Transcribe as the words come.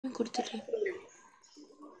கொடுத்துட்றேன்.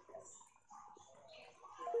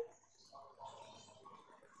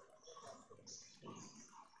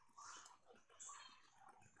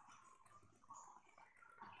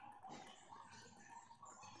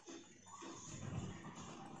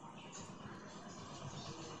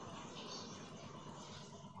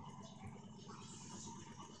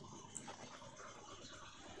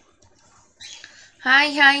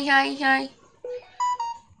 Hi hi hi hi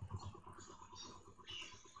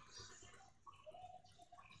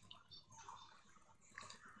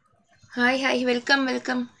hi hi welcome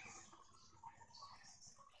welcome.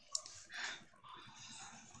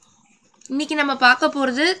 இன்னைக்கு நம்ம பார்க்க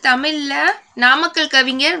போகிறது தமிழில் நாமக்கல்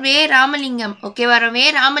கவிஞர் வே ராமலிங்கம். ஓகேவா, வே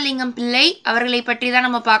ராமலிங்கம் பிள்ளை அவர்களை பற்றி தான்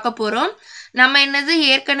நம்ம பார்க்க போகிறோம். நம்ம என்னது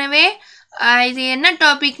ஏற்கனவே இது என்ன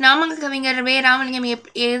டாபிக், நாமக்கல் கவிஞர் வே ராமலிங்கம்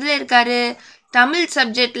எதில் இருக்காரு, தமிழ்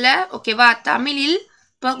சப்ஜெக்டில். ஓகேவா, தமிழில்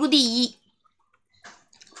பகுதி இ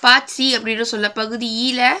பார்ட் சி அப்படின்னு சொல்ல பகுதி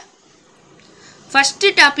ஈல ஃபர்ஸ்ட்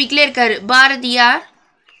டாபிக்ல இருக்காரு பாரதியார்,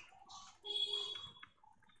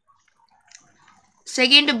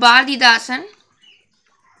 செகண்ட் பாரதிதாசன்,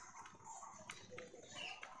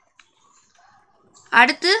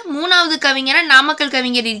 அடுத்து மூணாவது கவிஞரா நாமக்கல்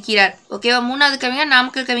கவிஞர் இருக்கிறார். ஓகேவா, மூணாவது கவிஞர்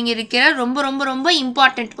நாமக்கல் கவிஞர் இருக்கிறார். ரொம்ப ரொம்ப ரொம்ப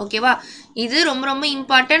இம்பார்ட்டன்ட். ஓகேவா, இது ரொம்ப ரொம்ப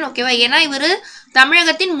இம்பார்ட்டன்ட். ஓகேவா, ஏன்னா இவர்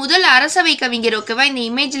தமிழகத்தின் முதல் அரசவை கவிஞர். ஓகேவா, இந்த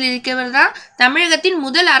இமேஜில் இருக்கிறவர் தான் தமிழகத்தின்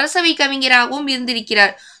முதல் அரசவை கவிஞராகவும்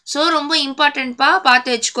இருந்திருக்கிறார். ஸோ ரொம்ப இம்பார்ட்டன்ட்பா,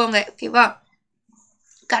 பார்த்து வச்சுக்கோங்க. ஓகேவா,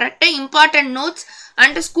 கரெக்டாக இம்பார்ட்டன்ட் நோட்ஸ்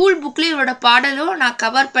அண்ட் ஸ்கூல் புக்கில் இவரோட பாடலும் நான்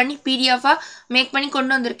கவர் பண்ணி பிடிஎஃபாக மேக் பண்ணி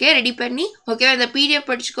கொண்டு வந்திருக்கேன், ரெடி பண்ணி. ஓகேவா, இந்த பிடிஎஃப்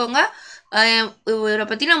படிச்சுக்கோங்க. இவரை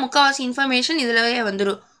பற்றின முக்கால்வாசி இன்ஃபர்மேஷன் இதிலவே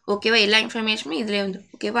வந்துடும். ஓகேவா, எல்லா இன்ஃபர்மேஷனும் இதிலே வந்துடும்.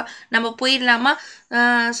 ஓகேவா, நம்ம போயிடலாமா?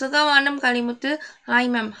 சுகவானம் Kalimuthu hi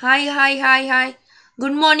ma'am. Hi hi hi hi.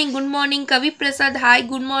 Good morning good morning. Kavi Prasad hi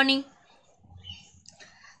good morning.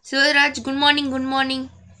 Shivraj good morning good morning.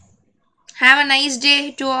 Have a nice day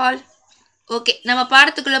to all. Okay, நம்ம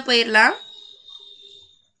பாடத்துக்குள்ளே போயிடலாம்.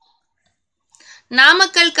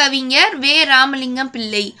 நாமக்கல் கவிஞர் வே ராமலிங்கம்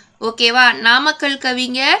பிள்ளை. ஓகேவா, நாமக்கல்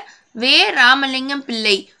கவிஞர் வே ராமலிங்கம்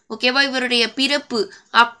பிள்ளை. ஓகேவா, இவருடைய பிறப்பு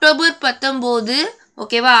அக்டோபர் 19.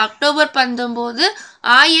 ஓகேவா, அக்டோபர் 19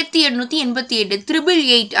 1888.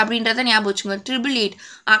 888 அப்படின்றத ஞாபகம் வச்சுக்கோங்க. 888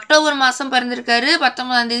 அக்டோபர் மாதம் பிறந்திருக்காரு,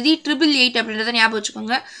 19ஆம் தேதி. 888 அப்படின்றத ஞாபகம்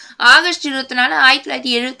வச்சுக்கோங்க. ஆகஸ்ட் 24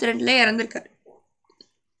 1972 இறந்திருக்காரு.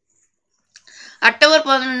 அக்டோபர்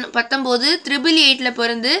 19 888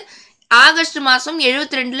 பிறந்து ஆகஸ்ட் மாதம்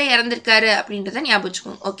 72 இறந்திருக்காரு அப்படின்றத ஞாபகம்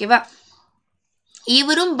வச்சுக்கோங்க. ஓகேவா,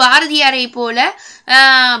 இவரும் பாரதியாரை போல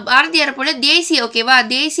தேசிய, ஓகேவா,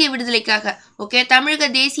 தேசிய விடுதலைக்காக, ஓகே, தமிழக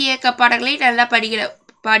தேசிய இயக்க பாடல்களை நல்லா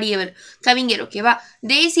பாடியவர் கவிஞர். ஓகேவா,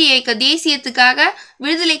 தேசியத்துக்காக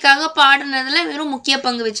விடுதலைக்காக பாடினதுல வெறும் முக்கிய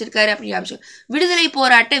பங்கு வச்சிருக்காரு அப்படின்னு. விடுதலை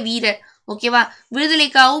போராட்ட வீரர். ஓகேவா,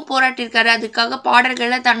 விடுதலைக்காகவும் போராட்டிருக்காரு, அதுக்காக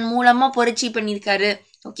பாடல்களை தன் மூலமா புரட்சி பண்ணியிருக்காரு.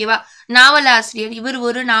 ஓகேவா, நாவலாசிரியர். இவர்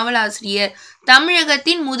ஒரு நாவலாசிரியர்.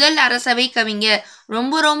 தமிழகத்தின் முதல் அரசவை கவிஞர்.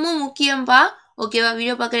 ரொம்ப ரொம்ப முக்கியம்பா. ஓகேவா,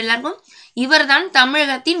 வீடியோ பார்க்குற எல்லாருக்கும் இவர் தான்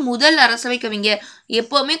தமிழகத்தின் முதல் அரசவை கவிஞர்.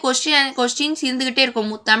 எப்போவுமே கொஸ்டின்ஸ் இருந்துகிட்டே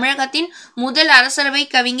இருக்கும். தமிழகத்தின் முதல் அரசவை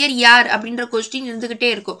கவிஞர் யார் அப்படின்ற கொஸ்டின் இருந்துகிட்டே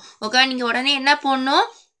இருக்கும். ஓகே, நீங்க உடனே என்ன போடணும்,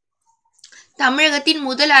 தமிழகத்தின்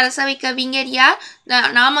முதல் அரசவை கவிஞர் யார்,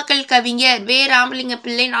 நாமக்கல் கவிஞர் வே ராமலிங்க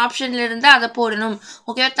பிள்ளை ஆப்ஷன்ல இருந்து அதை போடணும்.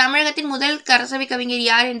 ஓகேவா, தமிழகத்தின் முதல் அரசவை கவிஞர்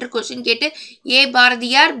யார் என்று கொஸ்டின் கேட்டு ஏ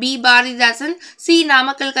பாரதியார், பி பாரதிதாசன், சி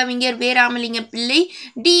நாமக்கல் கவிஞர் வே ராமலிங்க பிள்ளை,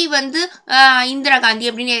 டி இந்திரா காந்தி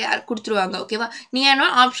அப்படின்னு கொடுத்துருவாங்க. ஓகேவா, நீ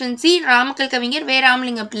என்ன ஆப்ஷன் சி நாமக்கல் கவிஞர் வே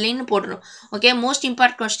ராமலிங்க பிள்ளைன்னு போடணும். Okay, most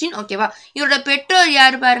important question. ஓகேவா, இவரோட பெற்றோர்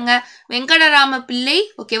யாரு பாருங்க, வெங்கடராம பிள்ளை.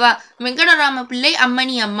 ஓகேவா, வெங்கடராம பிள்ளை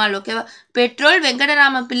அம்மணி அம்மாள். ஓகேவா, பெற்றோர்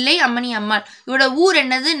வெங்கடராம பிள்ளை அம்மணி அம்மாள். இவரோட ஊர்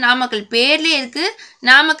என்னது, நாமக்கல். பேர்லேயே இருக்கு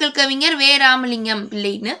நாமக்கல் கவிஞர் வே ராமலிங்கம்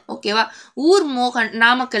பிள்ளைன்னு. ஓகேவா, ஊர்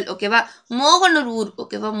நாமக்கல். ஓகேவா, மோகனூர் ஊர்.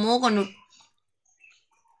 ஓகேவா, மோகனூர்.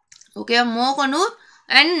 ஓகேவா, மோகனூர்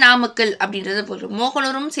அண்ட் நாமக்கல் அப்படின்றத போடுறோம்.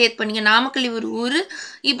 மோகனூரும் சேர்த்து பண்ணிங்க. நாமக்கல் இவர் ஊர்.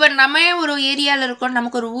 இப்போ நம்ம ஒரு ஏரியாவில் இருக்கோம்,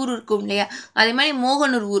 நமக்கு ஒரு ஊர் இருக்கும் இல்லையா, அதே மாதிரி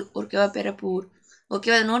மோகனூர் ஊர். ஓகேவா, பிறப்பு ஊர்.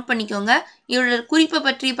 ஓகேவா, அதை நோட் பண்ணிக்கோங்க. இவரோட குறிப்பை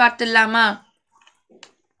பற்றி பார்த்துடலாமா?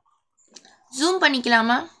 ஜூம்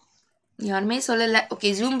பண்ணிக்கலாமா? யாருமே சொல்லலை. ஓகே,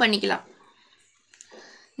 ஜூம் பண்ணிக்கலாம்.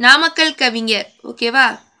 நாமக்கல் கவிஞர். ஓகேவா,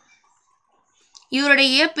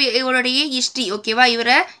 இவருடைய ஹிஸ்ட்ரி. ஓகேவா,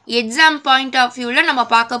 இவரை எக்ஸாம் பாயிண்ட் ஆஃப் வியூவில் நம்ம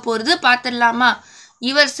பார்க்க போகிறது, பார்த்துடலாமா?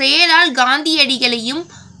 இவர் செயலால் காந்தியடிகளையும்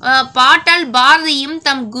பாட்டால் பாரதியும்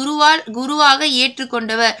தம் குருவாக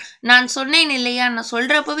ஏற்றுக்கொண்டவர். நான் சொன்னேன் இல்லையா, நான்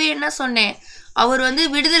சொல்கிறப்பவே என்ன சொன்னேன், அவர்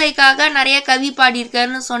விடுதலைக்காக நிறைய கவி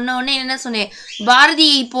பாடியிருக்காருன்னு சொன்ன உடனே என்ன சொன்னேன்,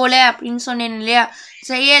 பாரதியை போல அப்படின்னு சொன்னேன் இல்லையா.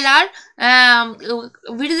 செயலால்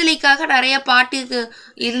விடுதலைக்காக நிறைய பாட்டு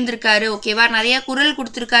இருந்திருக்காரு. ஓகேவா, நிறைய குரல்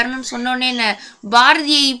கொடுத்துருக்காருன்னு சொன்னோடனே என்ன,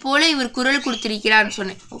 பாரதியை போல இவர் குரல் கொடுத்திருக்கிறார்னு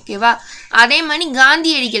சொன்னேன். ஓகேவா, அதே மாதிரி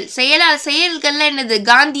காந்தியடிகள் செயல்கள்ல என்னது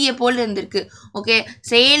காந்தியை போல இருந்திருக்கு. ஓகே,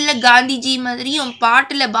 செயல்ல காந்திஜி மாதிரியும்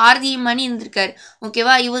பாட்டுல பாரதிய மணி இருந்திருக்காரு.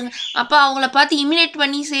 ஓகேவா, இவங்க அப்ப அவங்கள பார்த்து இமினேட்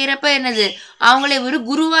பண்ணி செய்யறப்ப என்னது, அவங்கள இவர்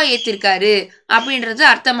குருவா ஏத்திருக்காரு அப்படின்றது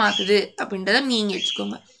அர்த்தமாகுது அப்படின்றத மீனிங்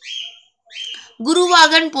எடுத்துக்கோங்க.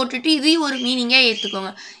 குருவாகன்னு போட்டுட்டு இதையும் ஒரு மீனிங்கா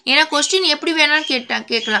ஏத்துக்கோங்க. ஏன்னா கொஸ்டின் எப்படி வேணாலும்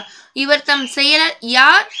கேட்கலாம். இவர் தம்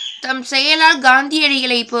செயலால்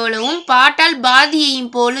காந்தியடிகளை போலவும் பாட்டால் பாரதியையும்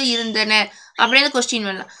போல இருந்தனர் அப்படின்னு கொஸ்டின்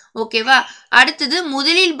வரலாம். ஓகேவா, அடுத்தது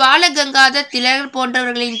முதலில் பாலகங்காதர் திலகர்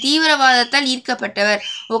போன்றவர்களின் தீவிரவாதத்தால் ஈர்க்கப்பட்டவர்.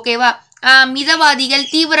 ஓகேவா, மிதவாதிகள்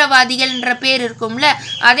தீவிரவாதிகள் என்ற பேர் இருக்கும்ல,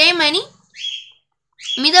 அதே மாதிரி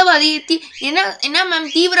மிதவாதி என்ன மேம்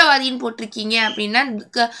தீவிரவாதின்னு போட்டிருக்கீங்க அப்படின்னா,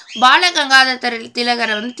 பாலகங்காதர்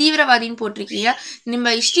திலகரை வந்து தீவிரவாதின்னு போட்டிருக்கீங்க.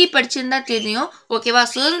 நம்ம ஹிஸ்டரி படிச்சிருந்தா தெரியும். ஓகேவா,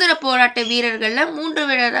 சுதந்திர போராட்ட வீரர்கள்ல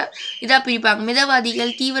 3 இதா பிரிப்பாங்க,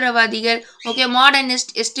 மிதவாதிகள், தீவிரவாதிகள், ஓகே,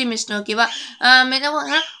 மாடர்னிஸ்ட், எக்ஸ்ட்ரீமிஸ்ட். ஓகேவா,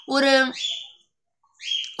 மிதவாதிகள்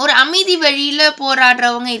ஒரு அமைதி வழியில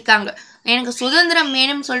போராடுறவங்க இருக்காங்க. எனக்கு சுதந்திரம்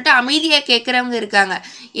வேணும்னு சொல்லிட்டு அமைதியாக கேட்குறவங்க இருக்காங்க.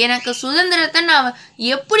 எனக்கு சுதந்திரத்தை நான்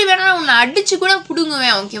எப்படி வேணாலும் உன்னை அடித்து கூட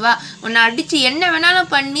பிடுங்குவேன். ஓகேவா, உன்னை அடித்து என்ன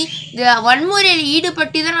வேணாலும் பண்ணி வன்முறையில்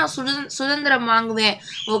ஈடுபட்டு தான் நான் சுதந்திரம் வாங்குவேன்.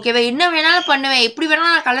 ஓகேவா, என்ன வேணாலும் பண்ணுவேன், எப்படி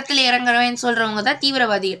வேணாலும் நான் களத்தில் இறங்குறவேன்னு சொல்கிறவங்க தான்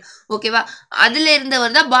தீவிரவாதிகள். ஓகேவா, அதில்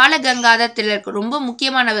இருந்தவர் தான் பாலகங்காதர் திலகர். ரொம்ப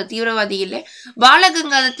முக்கியமானவர் தீவிரவாதிகள்.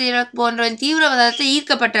 பாலகங்காதர் திலகர் போன்றவர் தீவிரவாதத்தை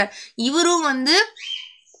ஈர்க்கப்பட்டார். இவரும் வந்து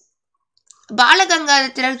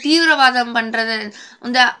பாலகங்காதர் திலகர் தீவிரவாதம் பண்றது,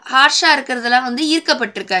 இந்த ஹார்ஷா இருக்கிறதெல்லாம் வந்து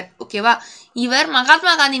ஈர்க்கப்பட்டிருக்கார். ஓகேவா, இவர்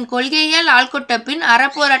மகாத்மா காந்தியின் கொள்கையால் ஆள்கொட்ட பின்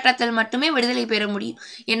அறப்போராட்டத்தில் மட்டுமே விடுதலை பெற முடியும்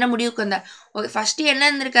என்ன முடிவுக்கு வந்தார். ஓகே, ஃபர்ஸ்ட் என்ன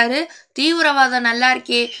இருந்திருக்காரு, தீவிரவாதம் நல்லா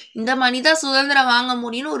இருக்கே, இந்த மனிதா சுதந்திரம் வாங்க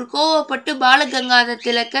முடியும்னு ஒரு கோவப்பட்டு பாலகங்காதர்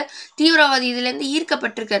திலகர் தீவிரவாதி இதுல இருந்து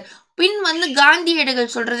ஈர்க்கப்பட்டிருக்காரு. பின் வந்து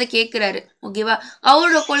காந்தியடிகள் சொல்றதை கேட்கிறாரு. ஓகேவா,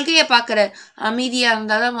 அவரோட கொள்கையை பார்க்கறாரு. அமைதியா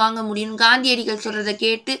இருந்தாதான் வாங்க முடியும். காந்தியடிகள் சொல்றதை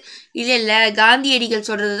கேட்டு இல்ல காந்தியடிகள்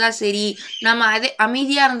சொல்றதுதான் சரி, நம்ம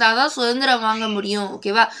அமைதியா இருந்தாதான் சுதந்திரம் வாங்க முடியும்.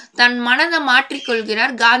 ஓகேவா, தன் மனதை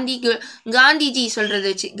மாற்றிக்கொள்கிறார். காந்திஜி சொல்றதை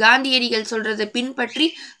வச்சு, காந்தியடிகள் சொல்றதை பின்பற்றி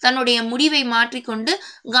தன்னுடைய முடிவை மாற்றிக்கொண்டு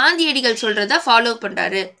காந்தியடிகள் சொல்றதை ஃபாலோ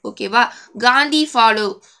பண்றாரு. ஓகேவா, காந்தி ஃபாலோ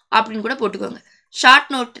அப்படின்னு கூட போட்டுக்கோங்க.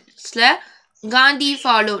 ஷார்ட் நோட்ஸ்ல காந்தி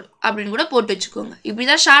ஃபாலோட் அப்படின்னு கூட போட்டு வச்சுக்கோங்க.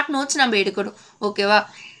 இப்படிதான் ஷார்ட் நோட்ஸ் நம்ம எடுக்கணும். ஓகேவா,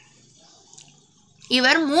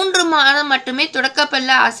 இவர் 3 மாதம் மட்டுமே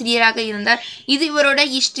தொடக்கப்பள்ளி ஆசிரியராக இருந்தார். இது இவரோட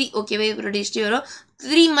ஹிஸ்டரி. ஓகேவா, இவரோட ஹிஸ்டரி வரும்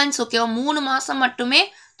 3 months. ஓகேவா, 3 மாசம் மட்டுமே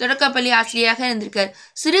தொடக்கப்பள்ளி ஆசிரியராக இருந்திருக்கார்.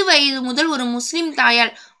 சிறு வயது முதல் ஒரு முஸ்லிம்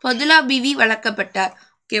தாயால் பதுலா பிவி வளர்க்கப்பட்டார்.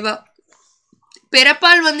 ஓகேவா,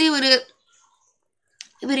 பிறப்பால் வந்து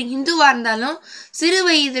இவர் இந்துவா இருந்தாலும் சிறு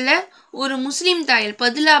வயதுல ஒரு முஸ்லிம் தாயல்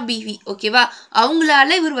பதுலா பிவி, ஓகேவா,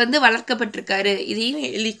 அவங்களால இவர் வந்து வளர்க்கப்பட்டிருக்காரு. இதையும்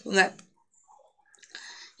எழுதிக்கோங்க.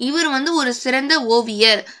 இவர் வந்து ஒரு சிறந்த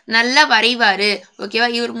ஓவியர், நல்லா வரைவாரு. ஓகேவா,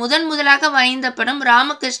 இவர் முதலாக வரைந்த படம்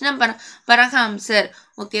ராமகிருஷ்ண பரமஹம்சர்.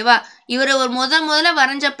 ஓகேவா, இவர் ஒரு முதல்ல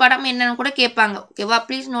வரைஞ்ச படம் என்னன்னு கூட கேட்பாங்க. ஓகேவா,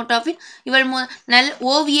 ப்ளீஸ் நோட் ஆஃப் இட். இவர்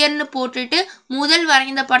ஓவியர்னு போட்டுட்டு முதல்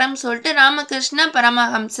வரைந்த படம் சொல்லிட்டு ராமகிருஷ்ண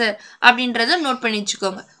பரமஹம்சர் அப்படின்றத நோட் பண்ணி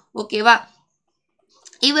வச்சுக்கோங்க. ஓகேவா,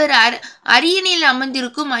 இவர் அரியணையில்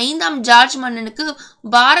அமர்ந்திருக்கும் 5ஆம் ஜார்ஜ் மன்னனுக்கு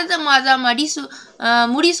பாரத மாதா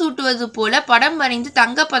முடிசூட்டுவது போல படம் வரைந்து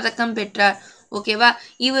தங்கப்பதக்கம் பெற்றார். ஓகேவா,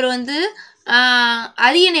 இவர் வந்து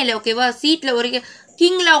அரியணையில, ஓகேவா, சீட்ல ஒரு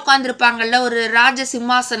கிங்ல உட்காந்துருப்பாங்கல்ல, ஒரு ராஜ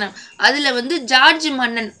சிம்மாசனம், அதுல வந்து ஜார்ஜ்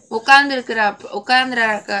மன்னன்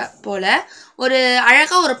உட்கார்ந்துருக்க போல ஒரு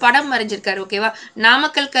அழகா ஒரு படம் வரைஞ்சிருக்காரு. ஓகேவா,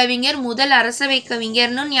 நாமக்கல் கவிஞர் முதல் அரசவை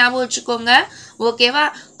கவிஞர்னு ஞாபகம் வச்சுக்கோங்க. ஓகேவா,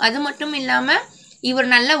 அது மட்டும் இல்லாம இவர்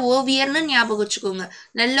நல்ல ஓவியர்னு ஞாபகம் வச்சுக்கோங்க.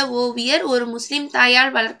 நல்ல ஓவியர், ஒரு முஸ்லிம்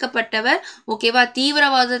தாயால் வளர்க்கப்பட்டவர். ஓகேவா,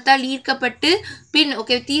 தீவிரவாதத்தால் ஈர்க்கப்பட்டு பின்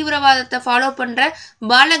தீவிரவாதத்தை ஃபாலோ பண்ற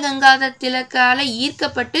பாலகங்காதர் திலகால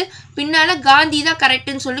ஈர்க்கப்பட்டு பின்னால காந்தி தான்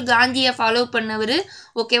கரெக்டுன்னு சொல்லி காந்தியை ஃபாலோ பண்ணவர்.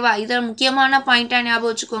 ஓகேவா, இதில் முக்கியமான பாயிண்டா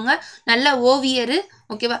ஞாபகம் வச்சுக்கோங்க. நல்ல ஓவியர்.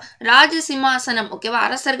 ஓகேவா, ராஜசிம்மாசனம், ஓகேவா,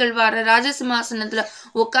 அரசர்கள் வர ராஜசிம்மாசனத்துல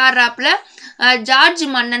உட்கார்றாப்புல ஜார்ஜ்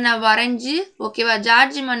மன்னனை வரைஞ்சு, ஓகேவா,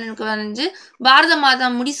 ஜார்ஜ் மன்னனுக்கு வரைஞ்சு பாரத மாதா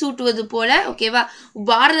முடிசூட்டுவது போல, ஓகேவா,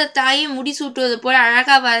 பாரத தாயை முடிசூட்டுவது போல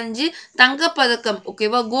அழகா வரைஞ்சு தங்கப்பதக்கம்,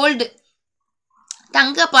 ஓகேவா, கோல்டு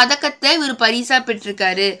தங்க பதக்கத்தை இவர் பரிசா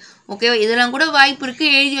பெற்றிருக்காரு. ஓகேவா, இதெல்லாம் கூட வாய்ப்பு இருக்கு,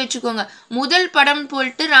 எழுதி வச்சுக்கோங்க. முதல் படம்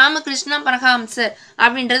போட்டு ராமகிருஷ்ணா பரமஹம்சர்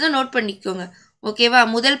அப்படின்றத நோட் பண்ணிக்கோங்க. ஓகேவா,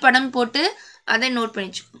 முதல் படம் போட்டு அதை நோட் பண்ணி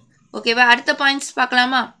வச்சுக்கோங்க. ஓகேவா, அடுத்த பாயிண்ட்ஸ்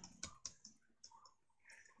பார்க்கலாமா?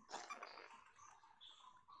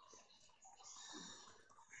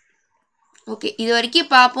 ஓகே, இது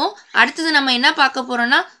வரைக்கும் பார்ப்போம். அடுத்தது நம்ம என்ன பார்க்க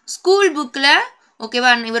போறோம்னா ஸ்கூல் புக்கில் ஓகேவா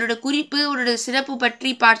இவரோட குறிப்பு இவரோட சிறப்பு பற்றி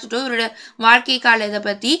பார்த்துட்டோம். இவரோட வாழ்க்கை கால இதை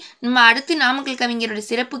பற்றி நம்ம அடுத்து நாமக்கல் கவிஞரோட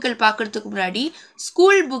சிறப்புகள் பார்க்கறதுக்கு முன்னாடி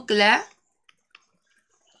school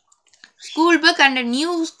book and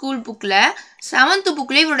new school புக்கில் 7th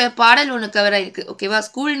புக்கில் இவரோட பாடல் ஒன்று கவர் ஆயிருக்கு. ஓகேவா,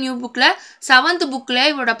 ஸ்கூல் நியூ புக்கில் 7th புக்கில்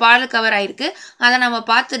இவரோட பாடல் கவர் ஆயிருக்கு. அதை நம்ம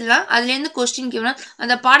பார்த்துடலாம். அதுலேருந்து கொஸ்டின் கேட்கலாம்.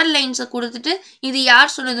 அந்த பாடல் லைன்ஸை கொடுத்துட்டு இது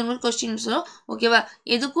யார் சொன்னதுன்னு கொஸ்டின் சொல்லும். ஓகேவா,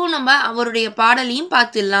 எதுக்கும் நம்ம அவருடைய பாடலையும்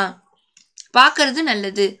பார்த்துடலாம். பார்க்கறது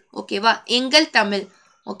நல்லது. ஓகேவா, எங்கள் தமிழ்.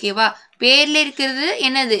 ஓகேவா, பேர்ல இருக்கிறது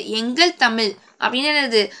என்னது, எங்கள் தமிழ் அப்படின்னு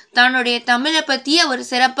என்னது, தன்னுடைய தமிழை பற்றி அவர்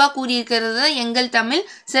சிறப்பாக கூறியிருக்கிறது தான் எங்கள் தமிழ்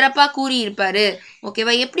சிறப்பாக கூறியிருப்பாரு.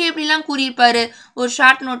 ஓகேவா, எப்படிலாம் கூறியிருப்பாரு ஒரு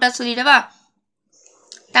ஷார்ட் நோட்டாக சொல்லிடவா.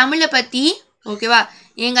 தமிழை பற்றி ஓகேவா,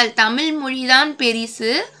 எங்கள் தமிழ் மொழி தான்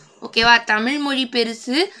பெரிசு. ஓகேவா, தமிழ் மொழி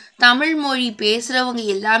பெருசு. தமிழ் மொழி பேசுகிறவங்க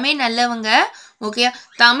எல்லாமே நல்லவங்க. ஓகே,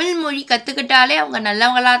 தமிழ் மொழி கற்றுக்கிட்டாலே அவங்க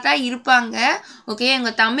நல்லவங்களாக தான் இருப்பாங்க. ஓகே,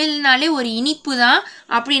 எங்கள் தமிழ்னாலே ஒரு இனிப்பு தான்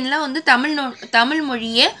அப்படின்லாம் வந்து தமிழ்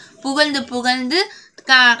மொழியை புகழ்ந்து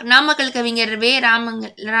நாமக்கல் கவிஞர் வே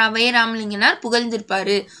ராமலிங்கனார்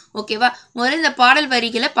புகழ்ந்திருப்பாரு. ஓகேவா, முதல்ல இந்த பாடல்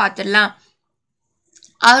வரிகளை பார்த்துடலாம்.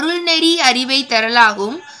 அருள்நெறி அறிவை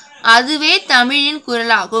தரலாகும், அதுவே தமிழின்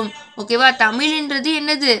குரலாகும். ஓகேவா, தமிழ்ன்றது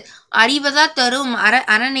என்னது, அறிவைதான் தரும்,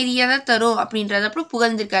 அறநெறியதான் தரும் அப்படின்றத அப்புறம்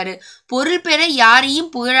புகழ்ந்திருக்காரு. பொருள் பெற யாரையும்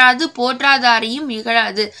புகழாது, போற்றாதாரையும்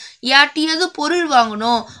இகழாது. யார்ட்டையாவது பொருள்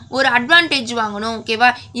வாங்கணும், ஒரு அட்வான்டேஜ் வாங்கணும், ஓகேவா,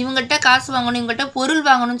 இவங்ககிட்ட காசு வாங்கணும், இவங்ககிட்ட பொருள்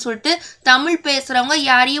வாங்கணும்னு சொல்லிட்டு தமிழ் பேசுகிறவங்க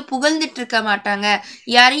யாரையும் புகழ்ந்துட்டு இருக்க மாட்டாங்க,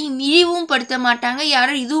 யாரையும் இழிவும் படுத்த மாட்டாங்க,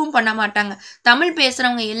 யாரும் இதுவும் பண்ண மாட்டாங்க. தமிழ்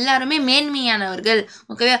பேசுகிறவங்க எல்லாருமே மேன்மையானவர்கள்.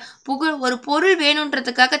 ஓகேவா, ஒரு பொருள்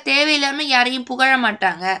வேணுன்றதுக்காக தேவையில்லாமல் யாரையும் புகழ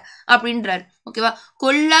மாட்டாங்க அப்படின்றார். ஓகேவா,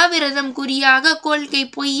 கொல்லா விரதம் குறியாக கொள்கை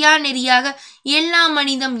பொய்யா நெறியாக எல்லா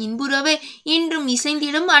மனிதம் இன்புறவே இன்றும்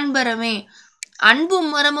இசைந்திடும் அன்பரமே. அன்பும்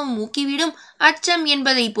மரமும் ஊக்கிவிடும், அச்சம்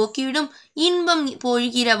என்பதை போக்கிவிடும், இன்பம்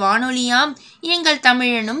பொழிகிற வானொலியாம் எங்கள்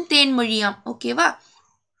தமிழனும் தேன்மொழியாம். ஓகேவா,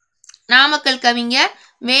 நாமக்கல் கவிஞர்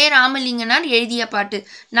வே ராமலிங்கனார் எழுதிய பாட்டு.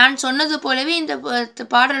 நான் சொன்னது போலவே இந்த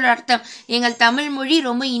பாடலோட அர்த்தம், எங்கள் தமிழ் மொழி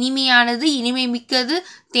ரொம்ப இனிமையானது, இனிமை மிக்கது,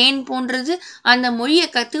 தேன் போன்றது. அந்த மொழியை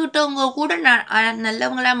கற்றுக்கிட்டவங்க கூட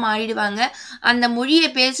நல்லவங்களா மாறிடுவாங்க. அந்த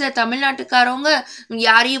மொழியை பேசுகிற தமிழ்நாட்டுக்காரவங்க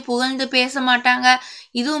யாரையும் புகழ்ந்து பேச மாட்டாங்க,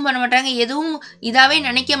 இதுவும் பண்ண மாட்டாங்க, எதுவும் இதாவே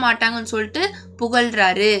நினைக்க மாட்டாங்கன்னு சொல்லிட்டு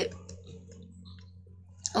புகழ்றாரு.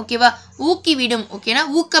 ஓகேவா, ஊக்கிவிடும். ஓகேனா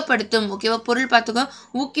ஊக்கப்படுத்தும். ஓகேவா, பொருள் பார்த்துக்கோ.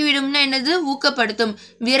 ஊக்கிவிடும்னா என்னது, ஊக்கப்படுத்தும்.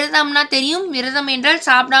 விரதம்னா தெரியும், விரதம் என்றால்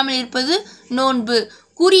சாப்பிடாமல் இருப்பது நோன்பு.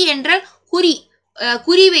 குறி என்றால்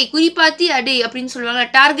குறிப்பாத்தி அடை அப்படின்னு சொல்லுவாங்க,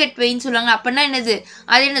 டார்கெட் வைன்னு சொல்லுவாங்க. அப்படின்னா என்னது,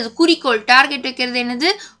 அது என்னது, குறிக்கோள். டார்கெட் வைக்கிறது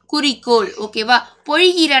என்னது, குறிக்கோள். ஓகேவா,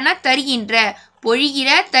 பொழிகிறனா தருகின்ற.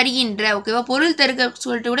 ஓகேவா, பொருள் தருக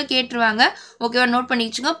சொல்லிட்டு கூட கேட்டுருவாங்க. ஓகேவா, நோட் பண்ணி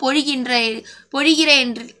வச்சுக்கோங்க. பொழிகிற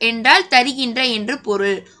என்றால் தருகின்ற என்று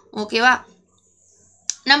பொருள். ஓகேவா,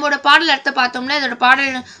 நம்மளோட பாடல் அர்த்தம் பார்த்தோம்னா இதோட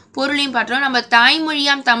பாடல் பொருளையும் பார்த்தோம். நம்ம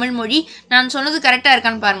தாய்மொழியாம் தமிழ் மொழி, நான் சொன்னது கரெக்டாக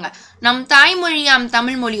இருக்கான்னு பாருங்க. நம் தாய்மொழியாம்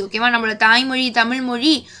தமிழ் மொழி. ஓகேவா, நம்மளோட தாய்மொழி தமிழ்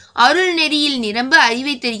மொழி அருள் நெறியில் நிரம்ப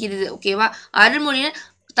அறிவை தெரிகிறது. ஓகேவா, அருள்மொழி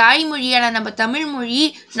தாய்மொழியான நம்ம தமிழ் மொழி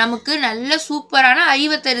நமக்கு நல்ல சூப்பரான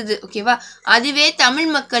அறிவை தருது. ஓகேவா, அதுவே தமிழ்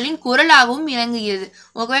மக்களின் குரலாகவும் விளங்குகிறது.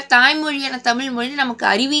 ஓகேவா, தாய்மொழியான தமிழ் மொழி நமக்கு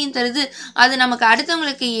அறிவையும் தருது, அது நமக்கு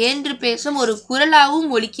அடுத்தவங்களுக்கு ஏன்று பேசும் ஒரு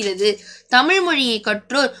குரலாகவும் ஒலிக்கிறது. தமிழ் மொழியை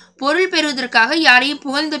கற்றோர் பொருள் பெறுவதற்காக யாரையும்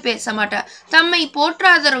புகழ்ந்து பேச மாட்டார், தம்மை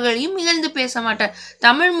போற்றாதவர்களையும் இகழ்ந்து பேச மாட்டார்.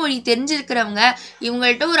 தமிழ் மொழி தெரிஞ்சிருக்கிறவங்க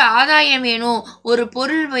இவங்கள்ட்ட ஒரு ஆதாயம் வேணும், ஒரு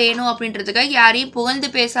பொருள் வேணும் அப்படின்றதுக்காக யாரையும் புகழ்ந்து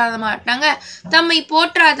பேசாத மாட்டாங்க. தம்மை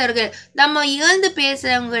போற்றாதவர்கள், நம்ம இகழ்ந்து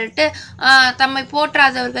பேசுறவங்கள்ட்ட தம்மை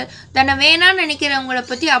போற்றாதவர்கள், தன்னை வேணான்னு நினைக்கிறவங்களை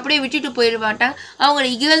பற்றி அப்படியே விட்டுட்டு போயிட மாட்டாங்க, அவங்களை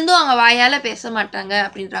இகழ்ந்தும் அவங்க வாயால் பேச மாட்டாங்க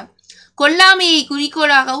அப்படின்றாங்க. கொல்லாமையை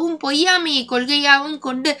குறிக்கோளாகவும் பொய்யாமையை கொள்கையாகவும்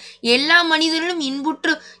கொண்டு எல்லா மனிதர்களும்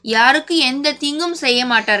இன்புற்று யாருக்கு எந்த தீங்கும் செய்ய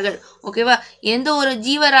மாட்டார்கள். ஓகேவா, எந்த ஒரு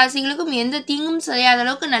ஜீவராசிகளுக்கும் எந்த தீங்கும் செய்யாத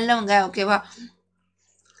அளவுக்கு நல்லவங்க. ஓகேவா,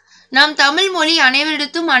 நாம் தமிழ் மொழி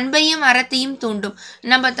அனைவரிடத்தும் அன்பையும் அறத்தையும் தூண்டும்.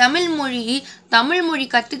 நம்ம தமிழ் மொழி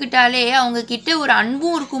கற்றுக்கிட்டாலே அவங்க கிட்ட ஒரு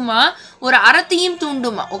அன்பும் இருக்குமா, ஒரு அறத்தையும்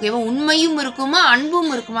தூண்டுமா. ஓகேவா, உண்மையும் இருக்குமா,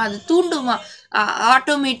 அன்பும் இருக்குமா, அது தூண்டுமா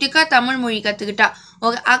ஆட்டோமேட்டிக்காக தமிழ் மொழி கற்றுக்கிட்டா.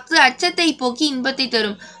 ஓகே, அச்சத்தை போக்கி இன்பத்தை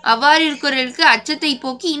தரும், அவ்வாறு இருக்கிறவர்களுக்கு அச்சத்தை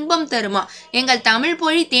போக்கி இன்பம் தருமா. எங்கள் தமிழ்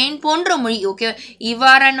மொழி தேன் போன்ற மொழி. ஓகே,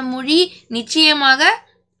 இவ்வாறான மொழி நிச்சயமாக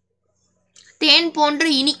தேன் போன்ற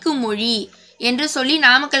இனிக்கும் மொழி என்று சொல்லி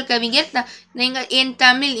நாமக்கல் கவிஞர்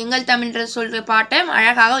எங்கள் தமிழ்ன்ற சொல்ற பாட்டை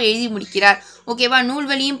அழகாக எழுதி முடிக்கிறார். ஓகேவா, நூல்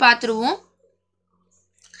வழியும் பார்த்துருவோம்.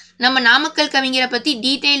 நம்ம நாமக்கல் கவிஞரை பற்றி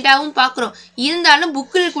டீட்டெயில்டாகவும் பார்க்குறோம். இருந்தாலும்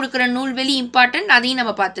புக்கில் கொடுக்குற நூல்வெளி இம்பார்ட்டன்ட், அதையும்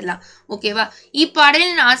நம்ம பார்த்துடலாம். ஓகேவா?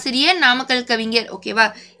 இப்பாடலின் ஆசிரியர் நாமக்கல் கவிஞர். ஓகேவா?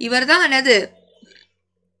 இவர் தான் என்னது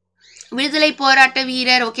விடுதலை போராட்ட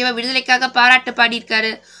வீரர். ஓகேவா? விடுதலைக்காக பாராட்டு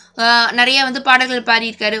பாடியிருக்காரு. நிறைய வந்து பாடல்கள்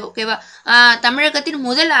பாடியிருக்காரு. ஓகேவா? தமிழகத்தின்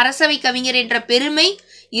முதல் அரசவை கவிஞர் என்ற பெருமை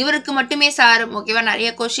இவருக்கு மட்டுமே சாரும். ஓகேவா?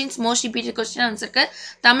 நிறைய கொஸ்டின்ஸ், மோஸ்ட் ரிப்பீட்டட் கொஸ்டின் ஆன்சருக்கு.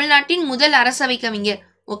 தமிழ்நாட்டின் முதல் அரசவை கவிஞர்.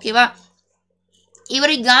 ஓகேவா?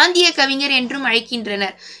 இவரை காந்திய கவிஞர் என்றும்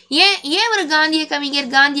அழைக்கின்றனர். ஏன் இவர் காந்திய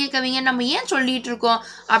கவிஞர் நம்ம ஏன் சொல்லிட்டு இருக்கோம்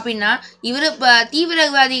அப்படின்னா, இவர்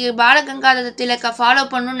தீவிரவாதி பாலகங்காதர திலக ஃபாலோ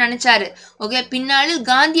பண்ணணும்னு நினைச்சாரு. ஓகே, பின்னாளில்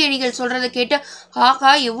காந்தியடிகள் சொல்றதை கேட்டு,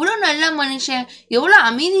 ஆகா எவ்வளோ நல்ல மனுஷன், எவ்வளோ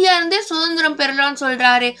அமைதியா இருந்தே சுதந்திரம் பெறலாம்னு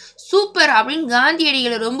சொல்றாரு, சூப்பர் அப்படின்னு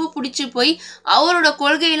காந்தியடிகளை ரொம்ப பிடிச்சி போய் அவரோட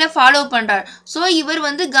கொள்கையில ஃபாலோ பண்றார். ஸோ இவர்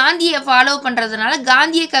வந்து காந்தியை ஃபாலோ பண்றதுனால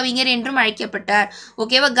காந்திய கவிஞர் என்றும் அழைக்கப்பட்டார்.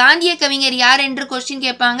 ஓகேவா? காந்திய கவிஞர் யார் என்று கொஸ்டின்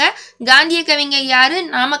கேட்பாங்க. காந்திய கவிஞர் யாரு?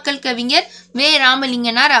 நாமக்கல் கவிஞர் வே.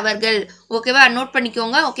 ராமலிங்கனார் அவர்கள். ஓகேவா? நோட்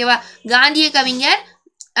பண்ணிக்கோங்க. ஓகேவா? காந்திய கவிஞர்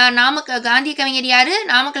காந்திய கவிஞர் யாரு?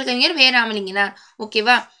 நாமக்கல் கவிஞர் வே. ராமலிங்கனார்.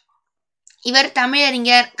 ஓகேவா? இவர்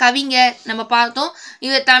தமிழறிஞர், கவிஞர் நம்ம பார்த்தோம்.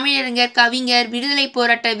 இவர் தமிழறிஞர், கவிஞர், விடுதலை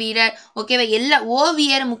போராட்ட வீரர். ஓகேவா? எல்லா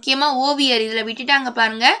ஓவியர், முக்கியமாக ஓவியர் இதில் விட்டுட்டாங்க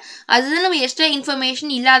பாருங்க. அதுதான் நம்ம எக்ஸ்ட்ரா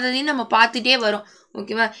இன்ஃபர்மேஷன் இல்லாததையும் நம்ம பார்த்துட்டே வரோம்.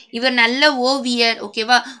 ஓகேவா? இவர் நல்ல ஓவியர்.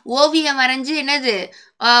 ஓகேவா? ஓவியம் வரைஞ்சு என்னது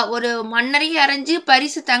ஒரு மன்னரை அரைஞ்சு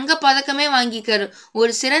பரிசு தங்க பதக்கமே வாங்கிக்காரு.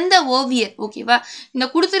 ஒரு சிறந்த ஓவியர். ஓகேவா? இந்த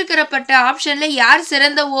கொடுத்துருக்கிறப்பட்ட ஆப்ஷன்ல யார்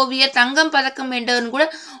சிறந்த ஓவியர், தங்கம் பதக்கம் வென்றவர்னு கூட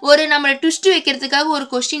ஒரு நம்மளை ட்விஸ்ட் வைக்கிறதுக்காக ஒரு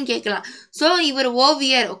கொஸ்டின் கேட்கலாம். ஸோ இவர்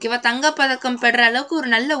ஓவியர். ஓகேவா? தங்க பதக்கம் பெற அளவுக்கு ஒரு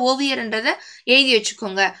நல்ல ஓவியர்ன்றதை எழுதி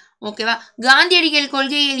வச்சுக்கோங்க. ஓகேவா? காந்தியடிகள்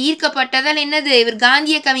கொள்கையில் ஈர்க்கப்பட்டதால் என்னது இவர்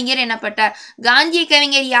காந்திய கவிஞர் எனப்பட்டார். காந்திய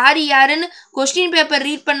கவிஞர் யாருன்னு கொஸ்டின் பேப்பர்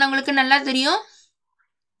ரீட் பண்ணவங்களுக்கு நல்லா தெரியும்,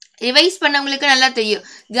 ரிவைஸ் பண்ணவங்களுக்கு நல்லா தெரியும்.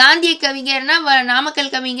 காந்திய கவிஞர்னா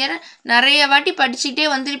நாமக்கல் கவிஞர் நிறைய வாட்டி படிச்சுட்டே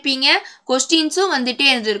வந்திருப்பீங்க, கொஸ்டின்ஸும் வந்துட்டே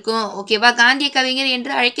இருந்திருக்கும். ஓகேவா? காந்திய கவிஞர்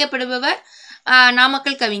என்று அழைக்கப்படுபவர்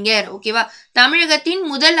நாமக்கல் கவிஞர். ஓகேவா? தமிழகத்தின்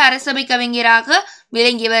முதல் அரசவை கவிஞராக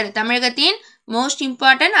விளங்கியவர். தமிழகத்தின் மோஸ்ட்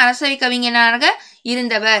இம்பார்ட்டன்ட் அரசவை கவிஞராக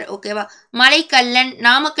இருந்தவர். ஓகேவா? மலைக்கல்லன்,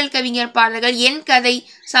 நாமக்கல் கவிஞர் பாடல்கள், என் கதை,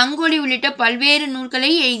 சங்கொலி உள்ளிட்ட பல்வேறு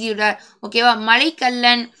நூல்களை எழுதியுள்ளார். ஓகேவா?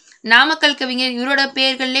 மலைக்கல்லன், நாமக்கல் கவிஞர் இவரோட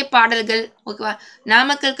பெயர்களே பாடல்கள். ஓகேவா?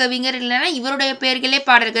 நாமக்கல் கவிஞர் இல்லைன்னா இவருடைய பெயர்களே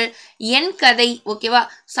பாடல்கள். என் கதை, ஓகேவா,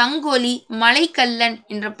 சங்கோலி, மலைக்கல்லன்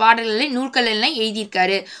என்ற பாடல்களை நூல்கள் எல்லாம்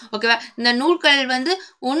எழுதியிருக்காரு. ஓகேவா? இந்த நூல்கள் வந்து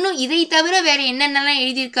ஒன்றும் இதை தவிர வேற என்னென்னலாம்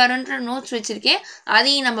எழுதியிருக்காருன்ற நோட்ஸ் வச்சிருக்கேன்,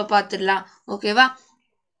 அதையும் நம்ம பார்த்துடலாம். ஓகேவா?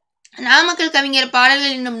 நாமக்கல் கவிஞர்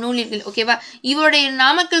பாடல்கள் என்னும் நூலில். ஓகேவா? இவருடைய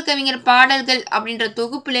நாமக்கல் கவிஞர் பாடல்கள் அப்படின்ற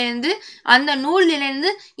தொகுப்பிலிருந்து அந்த நூலிலிருந்து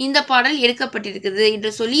இந்த பாடல் எடுக்கப்பட்டிருக்குது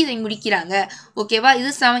என்று சொல்லி இதை முடிக்கிறாங்க. ஓகேவா?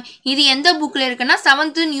 இது எந்த புக்ல இருக்குன்னா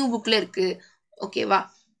 7th நியூ புக்ல இருக்கு. ஓகேவா?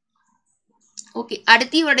 ஓகே,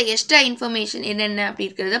 அடுத்து இவரோட எக்ஸ்ட்ரா இன்ஃபர்மேஷன் என்னென்ன அப்படி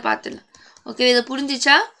இருக்கிறத பார்த்துடலாம். ஓகே, இதை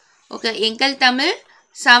புரிஞ்சிச்சா? ஓகே, எங்கள் தமிழ்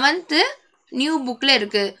 7th நியூ புக்ல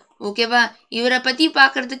இருக்கு. ஓகேவா? இவரை பற்றி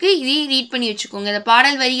பார்க்குறதுக்கு இதையும் ரீட் பண்ணி வச்சுக்கோங்க. இந்த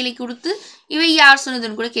பாடல் வரிகளை கொடுத்து இவை யார்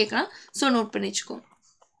சொன்னதுன்னு கூட கேட்கலாம். ஸோ நோட் பண்ணி வச்சுக்கோங்க.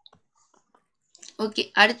 ஓகே,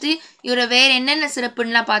 அடுத்து இவரை வேறு என்னென்ன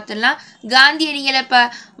சிறப்புன்னா பார்த்துடலாம்.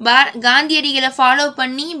 காந்தியடிகளை ஃபாலோ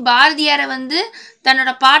பண்ணி பாரதியாரை வந்து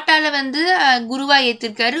தன்னோட பாட்டால் வந்து குருவாக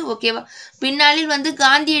ஏற்றிருக்காரு. ஓகேவா? பின்னாளில் வந்து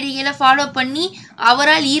காந்தியடிகளை ஃபாலோ பண்ணி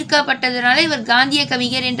அவரால் ஈர்க்கப்பட்டதுனால இவர் காந்திய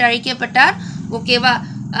கவிஞர் என்று அழைக்கப்பட்டார். ஓகேவா?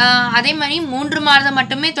 அதே மாதிரி 3 மாதம்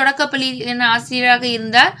மட்டுமே தொடக்கப்பள்ளி ஆசிரியராக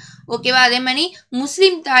இருந்தார். ஓகேவா? அதே மாதிரி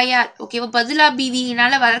முஸ்லீம் தாயார், ஓகேவா, பதிலா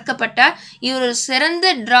பீவியினால வளர்க்கப்பட்டார். இவர் ஒரு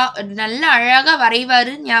சிறந்த நல்ல அழகாக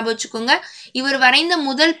வரைவாரு, ஞாபகம் வச்சுக்கோங்க. இவர் வரைந்த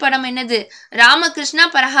முதல் படம் என்னது? ராமகிருஷ்ணா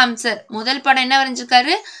பரஹம்சர். முதல் படம் என்ன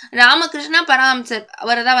வரைஞ்சிருக்காரு? ராமகிருஷ்ணா பரஹம்சர்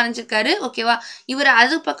அவரை தான் வரைஞ்சிருக்காரு. ஓகேவா? இவர்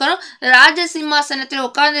அது பக்கம் ராஜ சிம்மாசனத்தில்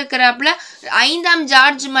உட்கார்ந்துருக்கிறாப்புல 5ஆம்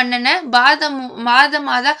ஜார்ஜ் மன்னனை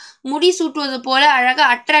மாத முடி சூட்டுவது போல அழகா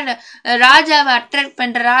ராஜாவை அட்ராக்ட்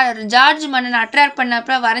பண்ற ஜார்ஜ் மன்னனை அட்ராக்ட்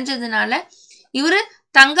பண்ணப்ப வரைஞ்சதுனால இவரு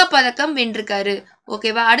தங்க பதக்கம் வென்றிருக்காரு.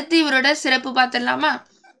 ஓகேவா? அடுத்து இவரோட சிறப்பு பார்த்துடலாமா?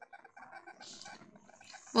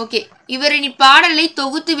 ஓகே, இவரடி பாடலை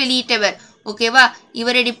தொகுத்து வெளியிட்டவர். ஓகேவா?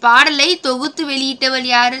 இவரடி பாடலை தொகுத்து வெளியிட்டவர்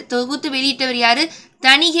யாரு?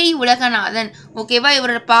 தணிகை உலகநாதன். ஓகேவா?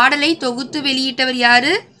 இவரோட பாடலை தொகுத்து வெளியிட்டவர்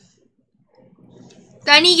யாரு?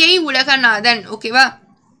 தணிகை உலகநாதன். ஓகேவா?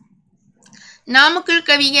 நாமக்கல்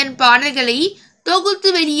கவிஞர் பாடல்களை தொகுத்து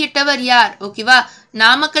வெளியிட்டவர் யார்? ஓகேவா?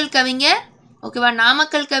 நாமக்கல் கவிஞர். ஓகேவா?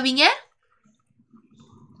 நாமக்கல்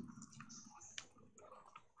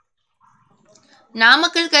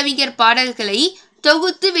கவிஞர் பாடல்களை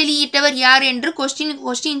தொகுத்து வெளியிட்டவர் யார் என்று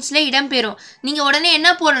கொஸ்டின்ஸ்ல இடம்பெறும். நீங்க உடனே என்ன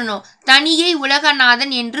போடணும், தனியை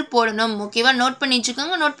உலகநாதன் என்று போடணும். ஓகேவா, நோட் பண்ணி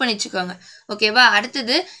வச்சுக்கோங்க. ஓகேவா,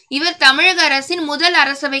 அடுத்தது இவர் தமிழக அரசின் முதல்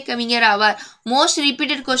அரசவை கவிஞர் ஆவார். Most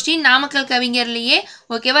repeated question Namakkal கவிஞர்லயே.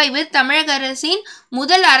 ஓகேவா, இவர் தமிழக அரசின்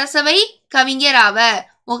முதல் அரசவை கவிஞர் ஆவார்.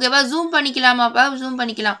 ஓகேவா, ஜூம் பண்ணிக்கலாமாப்பா, ஜூம்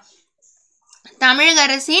பண்ணிக்கலாம். தமிழக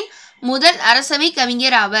அரசின் முதல் அரசவை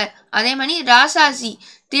கவிஞர் ஆவர். அதே மாதிரி ராசாசி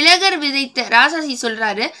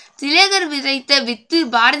சொல்றாரு, திலகர் விதைத்த வித்து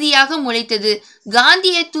பாரதியாக முளைத்தது,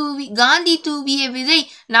 காந்தி தூவிய விதை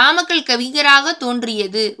நாமக்கல் கவிஞராக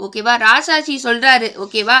தோன்றியது. ஓகேவா, ராசாசி சொல்றாரு.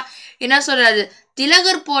 ஓகேவா, என்ன சொல்றாரு,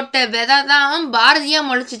 திலகர் போட்ட விதை தான் பாரதியா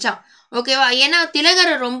முளைச்சிச்சான். ஓகேவா, ஏன்னா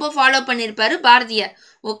திலகரை ரொம்ப ஃபாலோ பண்ணியிருப்பாரு பாரதியார்.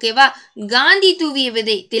 ஓகேவா, காந்தி தூவிய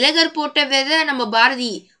விதை, திலகர் போட்ட விதை நம்ம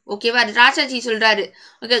பாரதி. ஓகேவா, ராசாஜி சொல்றாரு.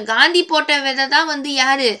 ஓகே, காந்தி போட்ட விதை தான்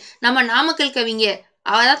யாரு, நம்ம நாமக்கல் கவிஞர்,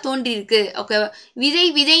 அவதான் தோன்றி இருக்கு. ஓகேவா,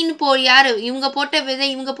 விதைன்னு யாரு, இவங்க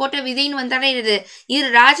போட்ட விதைன்னு வந்தாலே இது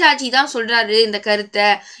ராஜாஜி தான் சொல்றாரு இந்த கருத்தை.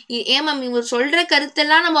 ஏமாம், இவங்க சொல்ற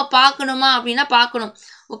கருத்தெல்லாம் நம்ம பார்க்கணுமா அப்படின்னா பார்க்கணும்.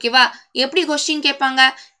 ஓகேவா, எப்படி கொஸ்டின் கேட்பாங்க,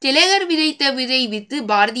 திலகர் விதைத்த விதை வித்து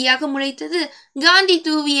பாரதியாக முளைத்தது, காந்தி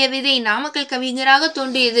தூவிய விதை நாமக்கல் கவிஞராக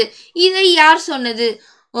தோன்றியது, இதை யார் சொன்னது?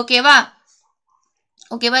 ஓகேவா,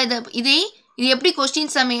 இது எப்படி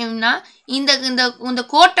கொஸ்டின் சமயம்னா, இந்த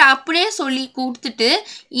கோட்டை அப்படியே சொல்லி கொடுத்துட்டு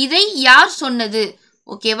இதை யார் சொன்னது.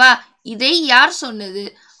 ஓகேவா, இதை யார் சொன்னது,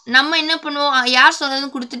 நம்ம என்ன பண்ணுவோம், யார்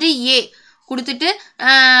சொன்னதுன்னு கொடுத்துட்டு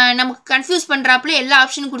நமக்கு கன்ஃபியூஸ் பண்றாப்புல எல்லா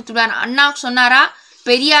ஆப்ஷனும் கொடுத்துருவாரு. அண்ணா சொன்னாரா,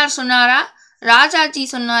 பெரியார் சொன்னாரா, ராஜாஜி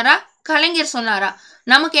சொன்னாரா, கலைஞர் சொன்னாரா?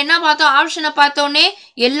 நமக்கு என்ன பார்த்தோம், ஆப்ஷனை பார்த்தோன்னே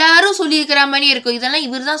எல்லாரும் சொல்லியிருக்கிற மாதிரி இருக்கும். இதெல்லாம்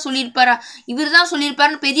இவர் தான்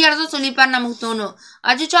சொல்லியிருப்பாருன்னு, பெரியார் தான் சொல்லியிருப்பாருன்னு நமக்கு தோணும்.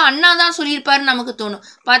 அச்சோ அண்ணா தான் சொல்லியிருப்பாருன்னு நமக்கு தோணும்.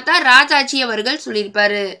 பார்த்தா ராஜாஜி அவர்கள்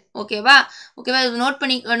சொல்லியிருப்பாரு. ஓகேவா, இது நோட்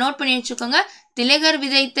பண்ணி வச்சுக்கோங்க. திலகர்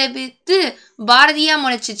விதைத்த வித்து பாரதியா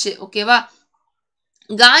முளைச்சிச்சு. ஓகேவா,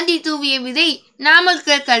 காந்தி தூவிய விதை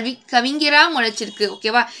நாமக்கல் கவிஞரா முளைச்சிருக்கு.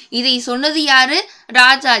 ஓகேவா, இதை சொன்னது யாரு,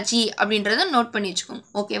 ராஜாஜி அப்படின்றத நோட் பண்ணி வச்சுக்கோங்க.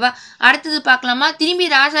 ஓகேவா, அடுத்தது பார்க்கலாமா. திரும்பி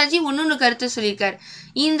ராஜாஜி ஒன்னொன்னு கருத்தை சொல்லியிருக்காரு.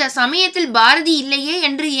 இந்த சமயத்தில் பாரதி இல்லையே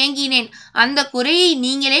என்று ஏங்கினேன், அந்த குறையை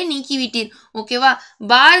நீங்களே நீக்கிவிட்டீர். ஓகேவா,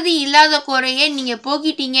 பாரதி இல்லாத குறையை நீங்க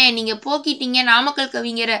போக்கிட்டீங்க நாமக்கல்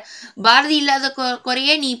கவிஞரை. பாரதி இல்லாத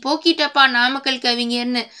குறையை நீ போக்கிட்டப்பா நாமக்கல்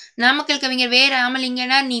கவிஞர் வேற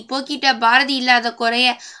ராமலிங்கனா, நீ போக்கிட்ட பாரதி இல்லாத குறைய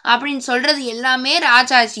அப்படின்னு சொல்றது எல்லாமே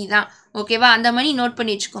ராஜாஜி தான். ஓகேவா, அந்த மாதிரி நோட்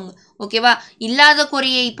பண்ணி வச்சுக்கோங்க. ஓகேவா,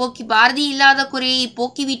 பாரதி இல்லாத குறையை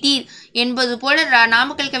போக்கிவிட்டீர் என்பது போல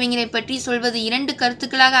நாமக்கல் கவிஞரை பற்றி சொல்வது 2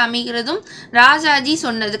 கருத்துக்களாக அமைகிறதும் ராஜாஜி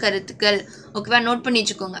சொன்னது கருத்துக்கள். ஓகேவா, நோட் பண்ணி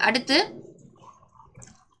வச்சுக்கோங்க. அடுத்து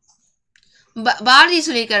பாரதி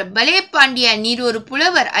சொல்லியிருக்காரு, பலே பாண்டியா நீர் ஒரு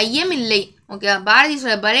புலவர் ஐயம் இல்லை. ஓகேவா, பாரதி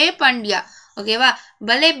சொல்ல பலே பாண்டியா. ஓகேவா,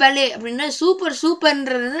 பலே அப்படின்னா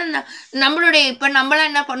சூப்பர்ன்றது நம்மளுடைய. இப்போ நம்மளாம்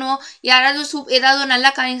என்ன பண்ணுவோம், யாராவது ஏதாவது நல்லா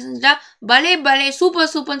காரியம் செஞ்சுட்டா பலே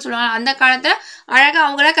சூப்பர்னு சொல்லுவாங்க. அந்த காலத்துல அழகா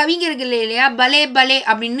அவங்களா கவிஞர்கள் இல்லையா, பலே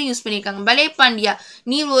அப்படின்னு யூஸ் பண்ணியிருக்காங்க. பலே பாண்டியா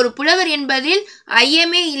நீர் ஒரு புலவர் என்பதில்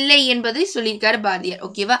ஐயமே இல்லை என்பதை சொல்லியிருக்காரு பாரதியார்.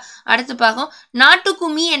 ஓகேவா, அடுத்து பார்க்கும்.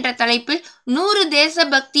 நாட்டுக்கும்மி என்ற தலைப்பில் 100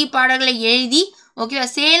 தேசபக்தி பாடல்களை எழுதி ஓகேவா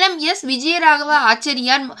சேலம் விஜயராகவ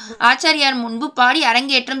ஆச்சாரியார் முன்பு பாடி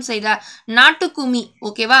அரங்கேற்றம் செய்தார். நாட்டுக்கும்மி.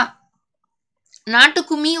 ஓகேவா,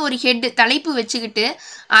 நாட்டுக்கும்மி ஒரு ஹெட் தலைப்பு வச்சுக்கிட்டு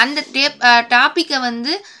அந்த டாப்பிக்கை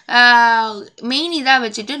மெயின் இதாக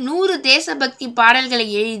வச்சுட்டு 100 தேசபக்தி பாடல்களை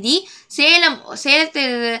எழுதி சேலத்து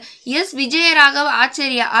விஜயராகவ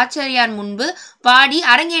ஆச்சாரியார் முன்பு பாடி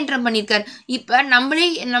அரங்கேற்றம் பண்ணியிருக்காரு. இப்போ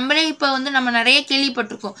நம்மளே இப்போ நம்ம நிறைய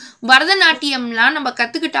கேள்விப்பட்டிருக்கோம். பரதநாட்டியம்லாம் நம்ம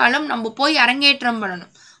கற்றுக்கிட்டாலும் நம்ம போய் அரங்கேற்றம்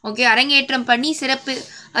பண்ணணும். ஓகே, அரங்கேற்றம் பண்ணி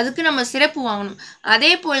அதுக்கு நம்ம சிறப்பு வாங்கணும்.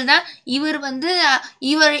 அதே போல் தான்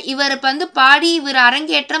இவர் பாடி இவர்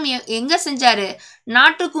அரங்கேற்றம் எங்கே செஞ்சாரு,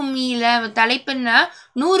 நாட்டுக்கும்மியில தலைப்புன்னா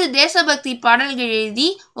 100 தேசபக்தி பாடல்கள் எழுதி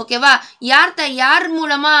ஓகேவா யார்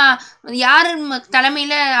மூலமா யார்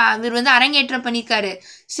தலைமையில இவர் அரங்கேற்றம் பண்ணியிருக்காரு,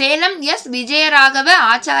 சேலம் விஜயராகவ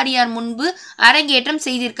ஆச்சாரியார் முன்பு அரங்கேற்றம்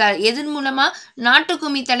செய்திருக்காரு. எதன் மூலமா,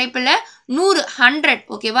 நாட்டுக்கும்மி தலைப்புல 100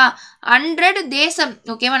 ஓகேவா 100 தேசம்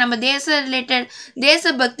ஓகேவா நம்ம தேச ரிலேட்டட்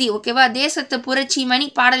தேசபக்தி ஓகேவா தேசத்தை புரட்சி மணி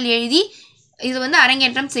பாடல் எழுதி இது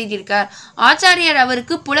அரங்கேற்றம் செய்திருக்கார். ஆச்சாரியார்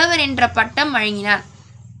அவருக்கு புலவர் என்ற பட்டம் வழங்கினார்.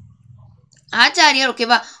 ஆச்சாரியார்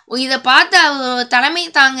ஓகேவா இதை பார்த்த தலைமை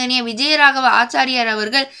தாங்கிய விஜயராகவ ஆச்சாரியார்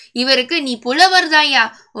அவர்கள் இவருக்கு நீ புலவர் தாயா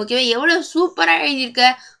ஓகேவா எவ்வளவு சூப்பரா எழுதியிருக்க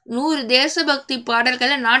 100 தேசபக்தி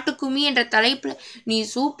பாடல்களை நாட்டுக்கும்மி என்ற தலைப்புல நீ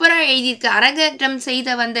சூப்பரா எழுதியிருக்க. அரங்கேற்றம்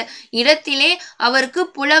செய்த வந்த இடத்திலே அவருக்கு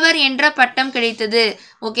புலவர் என்ற பட்டம் கிடைத்தது.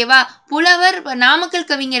 ஓகேவா? புலவர் நாமக்கல்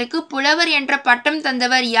கவிஞருக்கு புலவர் என்ற பட்டம்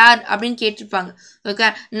தந்தவர் யார் அப்படின்னு கேட்டிருப்பாங்க. ஓகே,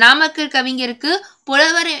 நாமக்கல் கவிஞருக்கு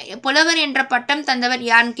புலவர் என்ற பட்டம் தந்தவர்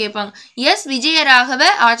யாருன்னு கேட்பாங்க. எஸ் விஜயராகவ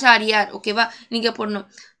ஆச்சாரியார். ஓகேவா? நீங்க போடணும்.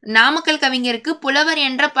 நாமக்கல் கவிஞருக்கு புலவர்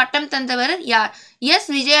என்ற பட்டம் தந்தவர் யார்? எஸ்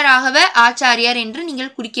விஜயராகவ ஆச்சாரியார் என்று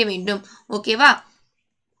நீங்கள் குறிக்க வேண்டும். ஓகேவா?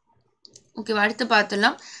 ஓகேவா, அடுத்து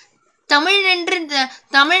பார்த்துடலாம்.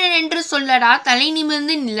 தமிழென்று சொல்லடா தலை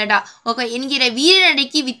நிமிர்ந்து நில்லடா ஓகே என்கிற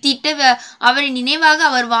வீரனடைக்கு வித்திட்ட அவரின் நினைவாக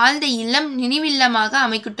அவர் வாழ்ந்த இல்லம் நினைவில்லமாக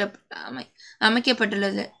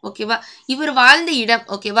அமைக்கப்பட்டுள்ளது. ஓகேவா? இவர் வாழ்ந்த இடம்.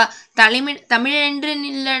 ஓகேவா?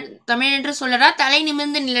 தமிழென்று சொல்லடா தலை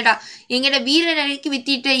நிமிர்ந்து நில்லடா என்கிற வீரனடைக்கு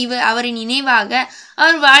வித்திட்ட அவரின் நினைவாக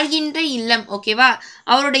அவர் வாழ்கின்ற இல்லம். ஓகேவா?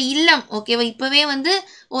 அவருடைய இல்லம். ஓகேவா? இப்பவே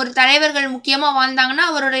ஒரு தலைவர்கள் முக்கியமா வாழ்ந்தாங்கன்னா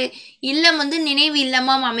அவருடைய இல்லம் நினைவு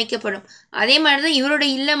இல்லமா அமைக்கப்படும். அதே மாதிரிதான்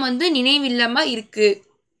இவருடைய இல்லம் நினைவு இல்லமா இருக்கு.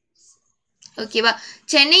 ஓகேவா?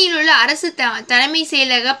 சென்னையில் உள்ள அரசு தலைமை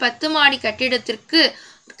செயலக 10 மாடி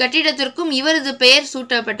கட்டிடத்திற்கும் இவரது பெயர்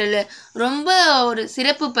சூட்டப்பட்டுள்ளது. ரொம்ப ஒரு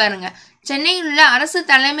சிறப்பு பாருங்க. சென்னையில் உள்ள அரசு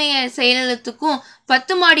தலைமை செயலகத்துக்கும்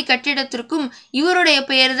 10 மாடி கட்டிடத்திற்கும் இவருடைய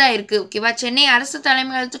பெயர் தான் இருக்கு. ஓகேவா? சென்னை அரசு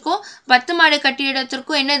தலைமையகத்துக்கும் 10 மாடி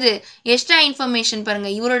கட்டிடத்திற்கும் என்னது எக்ஸ்ட்ரா இன்ஃபர்மேஷன்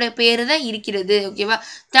பாருங்க, இவருடைய பெயர் தான் இருக்கிறது. ஓகேவா?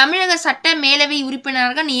 தமிழக சட்ட மேலவை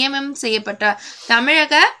உறுப்பினராக நியமனம் செய்யப்பட்டார்.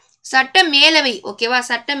 தமிழக சட்ட மேலவை. ஓகேவா?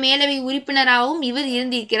 சட்ட மேலவை உறுப்பினராகவும் இவர்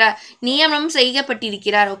இருந்திருக்கிறார், நியமனம்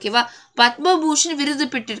செய்யப்பட்டிருக்கிறார். ஓகேவா? பத்மபூஷன் விருது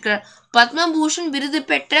பெற்றிருக்கிறார். பத்மபூஷன் விருது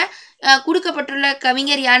பெற்ற கொடுக்கப்பட்டுள்ள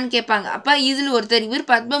கவிஞர் யாருன்னு கேட்பாங்க. அப்ப இதுல ஒருத்தர். இவர்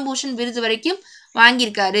பத்மபூஷன் விருது வரைக்கும்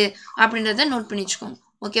வாங்கியிருக்காரு அப்படின்றத நோட் பண்ணி வச்சுக்கோங்க.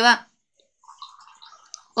 ஓகேவா?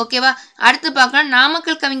 ஓகேவா, அடுத்து பார்க்கலாம்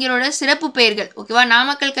நாமக்கல் கவிஞரோட சிறப்பு பெயர்கள். ஓகேவா?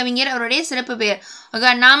 நாமக்கல் கவிஞர் அவருடைய சிறப்பு பெயர்.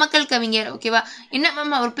 ஓகே, நாமக்கல் கவிஞர். ஓகேவா? என்ன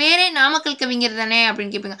மேம் அவர் பேரே நாமக்கல் கவிஞர் தானே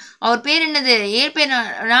அப்படின்னு கேட்பீங்க. அவர் பேர் என்னது? பேர்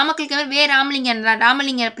நாமக்கல் கவிஞர் வே ராமலிங்கன் தான்,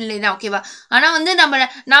 ராமலிங்க பிள்ளை தான். ஓகேவா? ஆனா நம்ம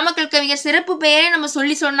நாமக்கல் கவிஞர் சிறப்பு பெயரே நம்ம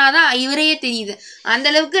சொன்னாதான் இவரையே தெரியுது. அந்த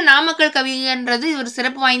அளவுக்கு நாமக்கல் கவிஞர்ன்றது ஒரு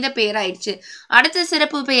சிறப்பு வாய்ந்த பெயர் ஆயிடுச்சு. அடுத்த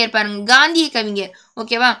சிறப்பு பெயர் பாருங்க, காந்திய கவிஞர்.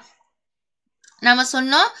 ஓகேவா? நம்ம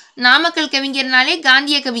சொன்னோம் நாமக்கல் கவிஞர்னாலே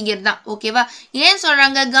காந்திய கவிஞர் தான். ஓகேவா? ஏன்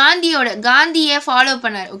சொல்றாங்க? காந்திய ஃபாலோ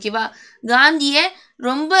பண்ணார். ஓகேவா? காந்திய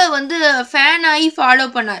ரொம்ப ஃபேன் ஆகி ஃபாலோ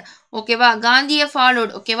பண்ணார். ஓகேவா? காந்திய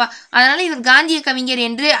ஃபாலோட். ஓகேவா? அதனால இவர் காந்திய கவிஞர்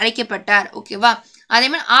என்று அழைக்கப்பட்டார். ஓகேவா? அதே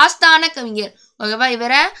மாதிரி ஆஸ்தான கவிஞர். ஓகேவா?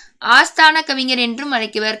 இவரை ஆஸ்தான கவிஞர் என்றும்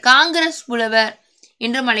அழைக்கவர். காங்கிரஸ் புலவர்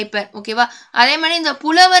என்றும் அழைப்பர். ஓகேவா? அதே மாதிரி இந்த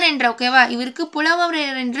புலவர் என்ற, ஓகேவா, இவருக்கு புலவர்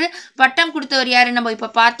என்று பட்டம் கொடுத்தவர் யாரு நம்ம இப்ப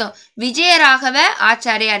பார்த்தோம், விஜயராகவ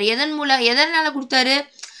ஆச்சாரியார். எதனால கொடுத்தாரு?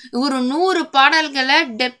 இவர் 100 பாடல்களை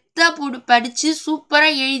டெப்தா படிச்சு சூப்பரா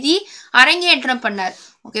எழுதி அரங்கேற்றம் பண்ணார்.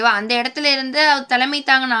 ஓகேவா? அந்த இடத்துல இருந்து அவர் தலைமை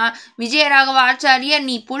தாங்கினா விஜயராகவ ஆச்சாரியார்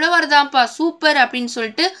நீ புலவர் தான்ப்பா சூப்பர் அப்படின்னு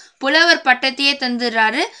சொல்லிட்டு புலவர் பட்டத்தையே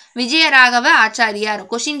தந்துடுறாரு விஜயராகவ ஆச்சாரியார்.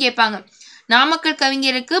 கொஸ்டின் கேட்பாங்க, நாமக்கல்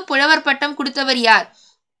கவிஞருக்கு புலவர் பட்டம் கொடுத்தவர் யார்?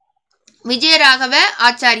 விஜயராகவ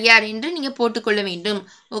ஆச்சாரியார் என்று நீங்க போட்டுக்கொள்ள வேண்டும்.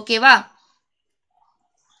 ஓகேவா?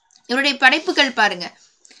 இவருடைய படைப்புகள் பாருங்க,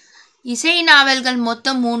 இசை நாவல்கள்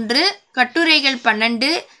மொத்தம் 3, கட்டுரைகள்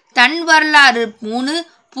 12, தன் வரலாறு 3,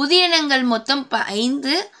 புதினங்கள் மொத்தம்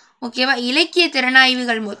 5. ஓகேவா? இலக்கிய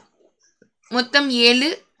திறனாய்வுகள் மொத்தம்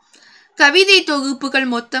 7, கவிதை தொகுப்புகள்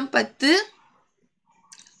மொத்தம் 10,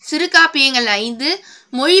 சிறுகாப்பியங்கள் 5,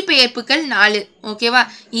 மொழிபெயர்ப்புகள் 4. ஓகேவா?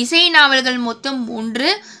 இசை நாவல்கள் மொத்தம் 3,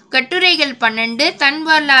 கட்டுரைகள் 12, தன்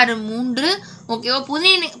வரலாறு 3. ஓகேவா?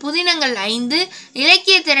 புதினங்கள் 5,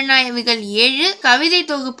 இலக்கிய திறனாய்வுகள் 7, கவிதை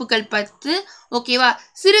தொகுப்புகள் 10. ஓகேவா?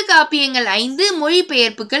 சிறுகாப்பியங்கள் 5,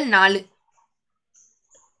 மொழிபெயர்ப்புகள் 4.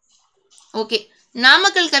 ஓகே,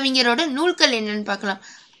 நாமக்கல் கவிஞரோட நூல்கள் என்னன்னு பார்க்கலாம்.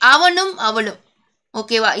 அவனும் அவளும்.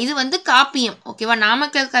 ஓகேவா? இது காப்பியம். ஓகேவா?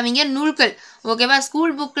 நாமக்கல் கவிஞர் நூல்கள். ஓகேவா?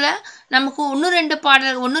 ஸ்கூல் புக்ல நமக்கு 1-2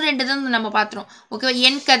 பாடல் 1-2 தான் நம்ம பார்த்துறோம். ஓகேவா?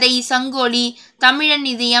 என் கதை, சங்கோலி, தமிழன்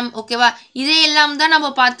இதயம். ஓகேவா? இதையெல்லாம் தான்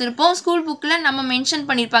நம்ம பார்த்துருப்போம். ஸ்கூல் புக்ல நம்ம மென்ஷன்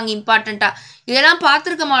பண்ணியிருப்பாங்க இம்பார்ட்டண்டா. இதெல்லாம்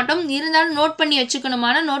பார்த்துருக்க மாட்டோம், இருந்தாலும் நோட் பண்ணி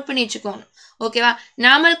வச்சுக்கணுமான நோட் பண்ணி வச்சுக்கோங்க. ஓகேவா?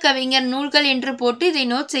 நாமல் கவிஞர் நூல்கள் என்று போட்டு இதை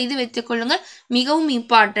நோட் செய்து வைத்துக் கொள்ளுங்கள், மிகவும்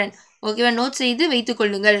இம்பார்ட்டன்ட். ஓகேவா? நோட் செய்து வைத்துக்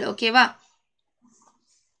கொள்ளுங்கள். ஓகேவா?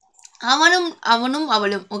 அவனும்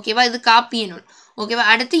அவளும். ஓகேவா? இது காப்பிய நூல். ஓகேவா?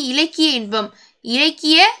 அடுத்து இலக்கிய இன்பம்.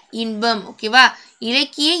 ஓகேவா?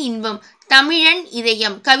 இலக்கிய இன்பம். தமிழன்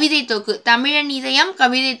இதயம் கவிதை தொகுப்பு. தமிழன் இதயம்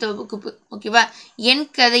கவிதை தொகுப்பு. ஓகேவா? என்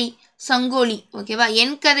கதை, சங்கோலி. ஓகேவா?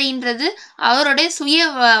 என் கதைன்றது அவருடைய சுய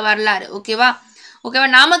வரலாறு. ஓகேவா? ஓகேவா?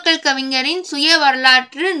 நாமக்கல் கவிஞரின் சுய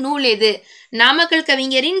வரலாற்று நூல் எது? நாமக்கல்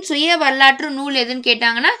கவிஞரின் சுய வரலாற்று நூல் எதுன்னு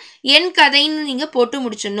கேட்டாங்கன்னா என் கதைன்னு நீங்க போட்டு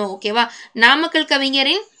முடிச்சிடணும். ஓகேவா? நாமக்கல்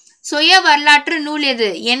கவிஞரின் சுய வரலாற்று நூல் எது?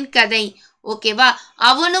 என் கதை. ஓகேவா?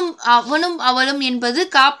 அவனும் அவனும் அவளும் என்பது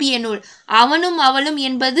காப்பிய நூல். அவனும் அவளும்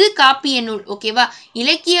என்பது காப்பிய நூல். ஓகேவா?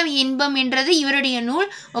 இலக்கிய இன்பம் என்றது இவருடைய நூல்.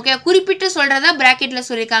 ஓகே, குறிப்பிட்டு சொல்றதா பிராக்கெட்ல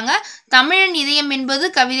சொல்லியிருக்காங்க. தமிழன் இதயம் என்பது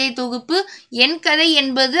கவிதை தொகுப்பு. என் கதை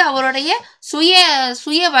என்பது அவருடைய சுய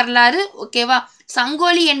சுய வரலாறு. ஓகேவா?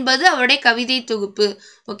 சங்கோலி என்பது அவருடைய கவிதை தொகுப்பு.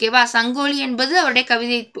 ஓகேவா? சங்கோலி என்பது அவருடைய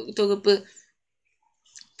கவிதை தொகுப்பு.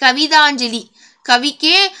 கவிதாஞ்சலி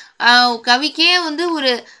கவிக்கே வந்து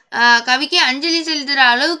ஒரு கவிக்கே அஞ்சலி செலுத்துற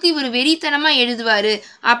அளவுக்கு இவர் வெறித்தனமா எழுதுவாரு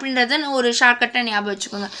அப்படின்றத ஒரு ஷார்ட்கட்டை ஞாபகம்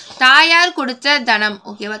வச்சுக்கோங்க. தாயார் கொடுத்த தனம்.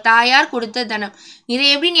 ஓகேவா? தாயார் கொடுத்த தனம். இதை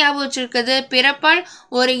எப்படி ஞாபகம் வச்சிருக்குது? பிறப்பால்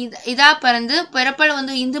ஒரு இதா பிறந்து பிறப்பால்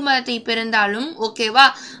வந்து இந்து மதத்தை பிறந்தாலும் ஓகேவா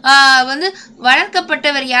வந்து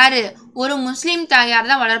வளர்க்கப்பட்டவர் யாரு? ஒரு முஸ்லீம் தாயார்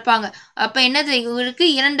தான் வளர்ப்பாங்க. அப்ப என்னது? இவருக்கு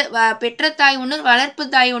இரண்டு பெற்ற தாய் ஒன்று, வளர்ப்பு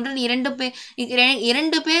தாய் ஒன்று,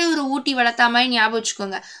 இரண்டு பேர் இவர் ஊட்டி வளர்த்தா மாதிரி ஞாபகம்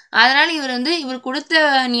வச்சுக்கோங்க. அதனால இவர் கொடுத்த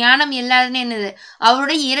ஞானம் எல்லாருமே என்னது?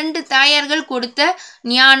 அவருடைய இரண்டு தாயார்கள் கொடுத்த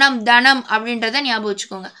ஞானம் தனம் அப்படின்றத ஞாபகம்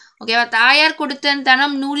வச்சுக்கோங்க. ஓகேவா? தாயார் கொடுத்த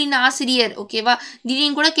தனம் நூலின் ஆசிரியர். ஓகேவா?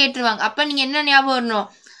 திடீர்னு கூட கேட்டுருவாங்க. அப்ப நீங்க என்ன ஞாபகம் வரணும்?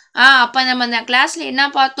 அப்ப நம்ம அந்த கிளாஸ்ல என்ன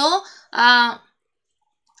பார்த்தோம்?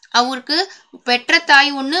 அவருக்கு பெற்ற தாய்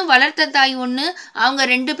ஒன்று, வளர்த்த தாய் ஒன்று, அவங்க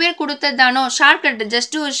 2 பேர் கொடுத்த தானோ ஷார்ட்கட்,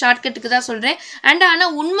 ஜஸ்ட் ஒரு ஷார்ட்கட்டுக்கு தான் சொல்கிறேன்.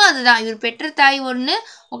 ஆனால் உண்மை அதுதான். இவர் பெற்ற தாய் ஒன்று,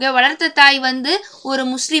 ஓகே, வளர்த்த தாய் வந்து ஒரு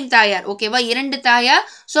முஸ்லீம் தாயார். ஓகேவா? 2 தாயார்.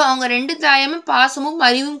 ஸோ அவங்க 2 தாயுமே பாசமும்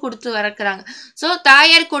அறிவும் கொடுத்து வளர்க்குறாங்க. ஸோ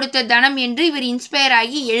தாயார் கொடுத்த தனம் என்று இவர் இன்ஸ்பயர்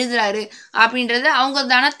ஆகி எழுதுறாரு அப்படின்றத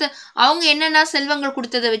அவங்க என்னென்ன செல்வங்கள்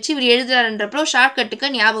கொடுத்ததை வச்சு இவர் எழுதுறாருன்றப்போ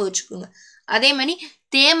ஷார்ட்கட்டுக்கு ஞாபகம் வச்சுக்கோங்க. அதே மாதிரி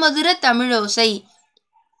தேமதுர தமிழோசை.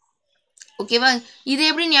 ஓகேவா? இது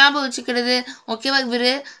எப்படி ஞாபகம் வச்சுக்கிறது? ஓகேவா?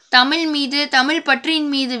 இவர் தமிழ் பற்றின்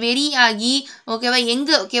மீது வெறி ஆகி ஓகேவா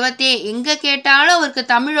எங்க கேட்டாலும் அவருக்கு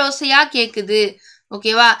தமிழோசையா கேட்குது.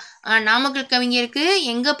 ஓகேவா? நாமக்கல் கவிஞருக்கு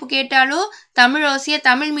எங்க கேட்டாலும் தமிழோசையா,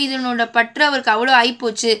 தமிழ் மீதுனோட பற்று அவருக்கு அவ்வளோ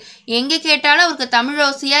ஆயிப்போச்சு. எங்க கேட்டாலும் அவருக்கு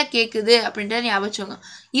தமிழோசையா கேட்குது அப்படின்றத ஞாபகம்.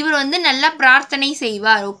 இவர் நல்லா பிரார்த்தனை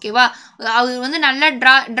செய்வார். ஓகேவா? அவர் நல்லா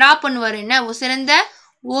ட்ரா பண்ணுவார். என்ன? சிறந்த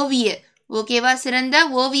ஓவியர். ஓகேவா? சிறந்த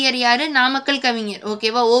ஓவியர் யாரு? நாமக்கல் கவிஞர்.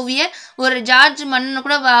 ஓகேவா? ஓவியர் ஒரு ஜார்ஜ் மன்னனை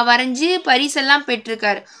கூட வரைஞ்சி பரிசெல்லாம்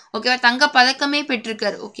பெற்றிருக்காரு. ஓகேவா? தங்க பதக்கமே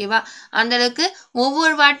பெற்றிருக்காரு. ஓகேவா? அந்த அளவுக்கு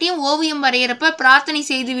ஒவ்வொரு வாட்டியும் ஓவியம் வரைகிறப்ப பிரார்த்தனை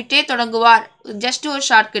செய்து விட்டே தொடங்குவார். ஜஸ்ட் ஒரு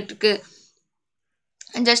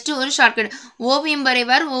ஷார்ட்கட். ஓவியம்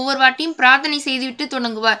வரைவார், ஒவ்வொரு வாட்டியும் பிரார்த்தனை செய்துவிட்டு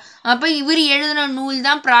தொடங்குவார். அப்ப இவர் எழுதின நூல்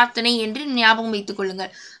தான் பிரார்த்தனை என்று ஞாபகம் வைத்துக்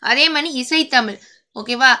கொள்ளுங்கள். அதே மாதிரி இசைத்தமிழ்.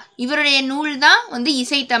 ஓகேவா? இவருடைய நூல் தான்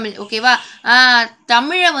இசைத்தமிழ். ஓகேவா?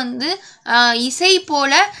 தமிழை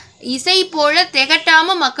இசை போல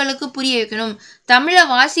திகட்டாம மக்களுக்கு புரிய வைக்கணும். தமிழை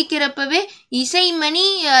வாசிக்கிறப்பவே இசைமணி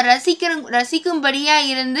ரசிக்கும்படியா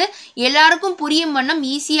இருந்து எல்லாருக்கும் புரியும் வண்ணம்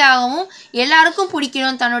ஈஸியாகவும் எல்லாருக்கும்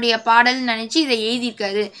பிடிக்கணும் தன்னுடைய பாடல் நினைச்சு இதை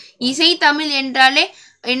எழுதியிருக்காரு. இசைத்தமிழ் என்றாலே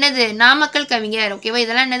என்னது? நாமக்கல் கவிஞர். ஓகேவா?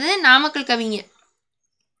 இதெல்லாம் என்னது? நாமக்கல் கவிஞர்.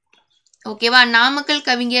 ஓகேவா? நாமக்கல்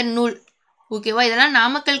கவிஞர் நூல். ஓகேவா? இதெல்லாம்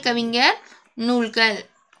நாமக்கல் கவிஞர் நூல்கள்.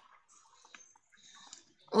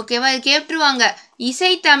 ஓகேவா? இது கேட்டுருவாங்க.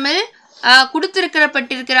 இசைத்தமிழ்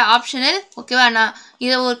கொடுத்துருக்கிறப்பட்டிருக்கிற ஆப்ஷனல். ஓகேவா? நான்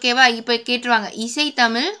இதை ஓகேவா இப்போ கேட்டுருவாங்க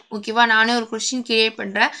இசைத்தமிழ். ஓகேவா? நானே ஒரு கொஸ்டின் கிரியேட்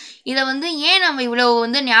பண்ணுறேன். இதை ஏன் நம்ம இவ்வளோ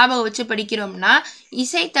ஞாபகம் வச்சு படிக்கிறோம்னா,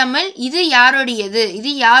 இசைத்தமிழ் இது யாருடையது?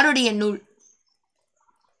 இது யாருடைய நூல்?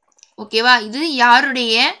 ஓகேவா? இது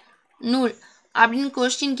யாருடைய நூல் அப்படின்னு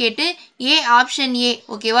கொஸ்டின் கேட்டு ஆப்ஷன் ஏ.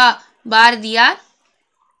 ஓகேவா? பாரதியார்.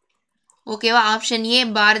 ஓகேவா? Option A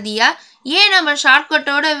Bharathiyar. ஏன் நம்ம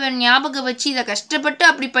ஷார்ட்கட்டோட ஞாபகம் வச்சு இதை கஷ்டப்பட்டு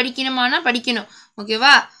அப்படி படிக்கணுமானா படிக்கணும்.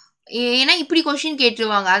 ஓகேவா? ஏன்னா இப்படி கொஸ்டின்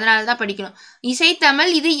கேட்டுருவாங்க, அதனால தான் படிக்கணும்.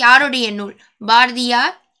 இசைத்தமிழ் இது யாருடைய நூல்?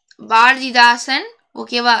 பாரதியார், பாரதிதாசன்.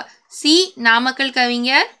 ஓகேவா? சி நாமக்கல்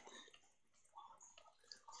கவிஞர்.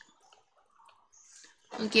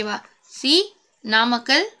 ஓகேவா? சி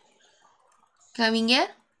நாமக்கல்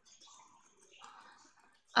கவிஞர்.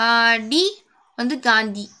 டி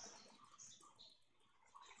காந்தி.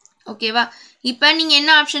 ஓகேவா? இப்போ நீங்கள்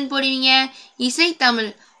என்ன ஆப்ஷன் போடுவீங்க? இசைத்தமிழ்.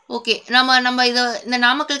 ஓகே, நம்ம இந்த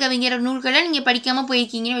நாமக்கல் கவிஞர் நூல்களை நீங்கள் படிக்காமல்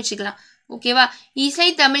போயிருக்கீங்கன்னு வச்சுக்கலாம். ஓகேவா?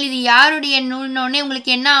 இசைத்தமிழ் இது யாருடைய நூல்னோடனே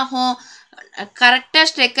உங்களுக்கு என்ன ஆகும்? கரெக்டாக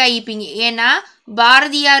ஸ்ட்ரெக் ஆகிப்பீங்க. ஏன்னா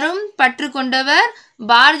பாரதியாரும் பற்று கொண்டவர்,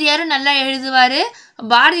 பாரதியாரும் நல்லா எழுதுவார்,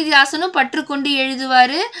 பாரதிதாசனும் பற்றுக்கொண்டு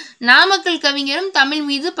எழுதுவார், நாமக்கல் கவிஞரும் தமிழ்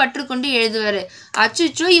மீது பற்றுக்கொண்டு எழுதுவார்.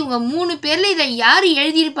 அச்சுச்சோ, இவங்க 3 பேரில் இதை யார்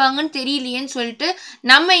எழுதியிருப்பாங்கன்னு தெரியலையேன்னு சொல்லிட்டு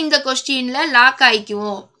நம்ம இந்த கொஸ்டினில் லாக்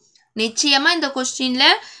ஆகிக்குவோம். நிச்சயமா இந்த கொஸ்டின்ல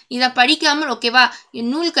இதை படிக்காமல் ஓகேவா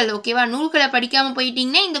நூல்கள் ஓகேவா நூல்களை படிக்காம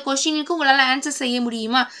போயிட்டீங்கன்னா இந்த கொஸ்டினுக்கு உங்களால் ஆன்சர் செய்ய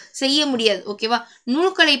முடியுமா? செய்ய முடியாது. ஓகேவா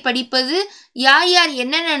நூல்களை படிப்பது யார் யார்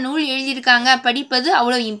என்னென்ன நூல் எழுதியிருக்காங்க படிப்பது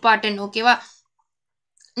அவ்வளோ இம்பார்ட்டன்ட். ஓகேவா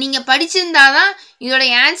நீங்க படிச்சிருந்தாதான் இதோட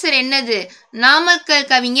ஆன்சர் என்னது நாமக்கல்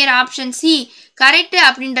கவிஞர் ஆப்ஷன் சி கரெக்ட்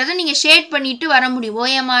அப்படின்றத நீங்க ஷேட் பண்ணிட்டு வர முடியும்.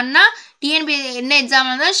 ஓஎம்ஆர்னா டிஎன்பி என்ன எக்ஸாம்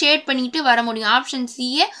இருந்தாலும் ஷேட் பண்ணிட்டு வர முடியும். ஆப்ஷன்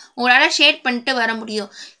சியை உங்களால் ஷேட் பண்ணிட்டு வர முடியும்.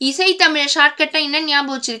 இசை தமிழ் ஷார்ட்கட்டாக என்ன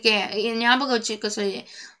ஞாபகம் வச்சிருக்க சொல்லி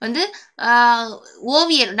வந்து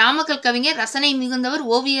ஓவியர் நாமக்கல் கவிஞர் ரசனை மிகுந்தவர்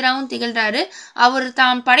ஓவியராகவும் திகழ்றாரு. அவர்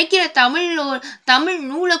தாம் படைக்கிற தமிழ்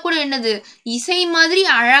நூலை கூட என்னது இசை மாதிரி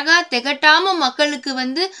அழகா திகட்டாம மக்களுக்கு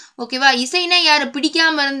வந்து ஓகேவா இசைனா யாரு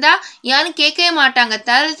பிடிக்காம இருந்தா யாரும் கேட்கவே மாட்டாங்க,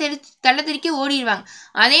 தலை தெறிக்க ஓடிடுவாங்க.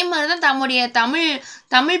 அதே மாதிரிதான் தம்முடைய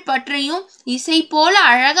தமிழ் பற்றையும் இசை போல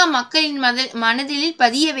அழகா மக்களின் மனதில்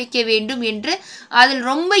பதிய வைக்க வேண்டும் என்று அதில்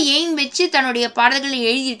ரொம்ப எய்ம் வச்சு தன்னுடைய பாடல்களை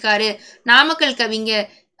எழுதியிருக்காரு நாமக்கல் கவிஞர்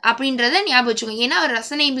அப்படின்றத ஞாபகம் வச்சுக்கோங்க. ஏன்னா அவர்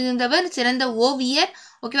ரசனை மிகுந்தவர், சிறந்த ஓவியர்.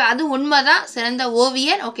 ஓகேவா அது உண்மைதான், சிறந்த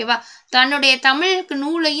ஓவியர். ஓகேவா தன்னுடைய தமிழுக்கு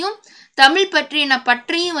நூலையும் தமிழ்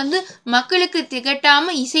பற்றியும் வந்து மக்களுக்கு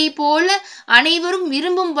திகட்டாம இசை போல அனைவரும்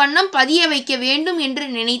விரும்பும் வண்ணம் பதிய வைக்க வேண்டும் என்று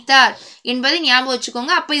நினைத்தார் என்பதை ஞாபகம்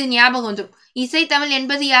வச்சுக்கோங்க. அப்ப இது ஞாபகம் வந்துடும். இசை தமிழ்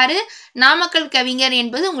என்பது யாரு? நாமக்கல் கவிஞர்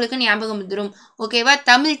என்பது உங்களுக்கு ஞாபகம் வந்துடும். ஓகேவா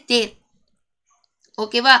தமிழ் தேர்.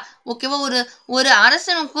 ஓகேவா ஒரு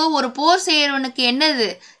அரசனுக்கு ஒரு போர் செய்யறவனுக்கு என்னது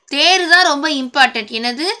தேர் தான் ரொம்ப இம்பார்ட்டன்ட்.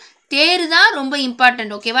 என்னது தேர் தான் ரொம்ப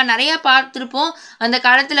இம்பார்ட்டன்ட். ஓகேவா நிறைய பார்த்துருப்போம் அந்த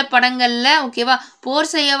காலத்துல படங்கள்ல. ஓகேவா போர்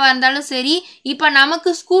செய்யவா இருந்தாலும் சரி. இப்ப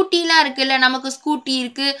நமக்கு ஸ்கூட்டிலாம் இருக்குல்ல, நமக்கு ஸ்கூட்டி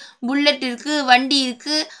இருக்கு, புல்லட் இருக்கு, வண்டி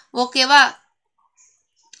இருக்கு. ஓகேவா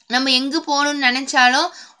நம்ம எங்கே போகணும்னு நினச்சாலும்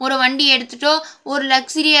ஒரு வண்டி எடுத்துட்டோ, ஒரு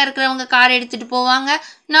லக்ஸரியாக இருக்கிறவங்க கார் எடுத்துகிட்டு போவாங்க,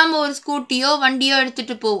 நம்ம ஒரு ஸ்கூட்டியோ வண்டியோ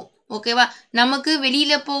எடுத்துகிட்டு போவோம். ஓகேவா நமக்கு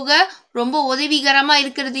வெளியில் போக ரொம்ப உதவிகரமாக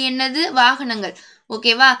இருக்கிறது என்னது வாகனங்கள்.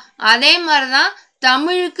 ஓகேவா அதே மாதிரி தான்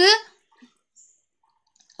தமிழுக்கு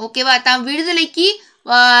ஓகேவா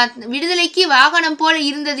விடுதலைக்கு வாகனம் போல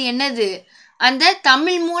இருந்தது என்னது அந்த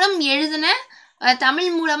தமிழ்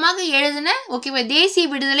மூலமாக எழுதின ஓகேவா தேசிய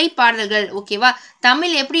விடுதலை பாடல்கள். ஓகேவா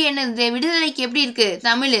தமிழ் எப்படி என்னது விடுதலைக்கு எப்படி இருக்கு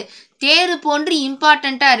தமிழ் தேர் போன்று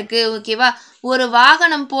இம்பார்ட்டண்டா இருக்கு. ஓகேவா ஒரு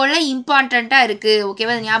வாகனம் போல இம்பார்ட்டண்டா இருக்கு.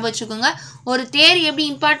 ஓகேவா ஞாபகம் வச்சுக்கோங்க. ஒரு தேர் எப்படி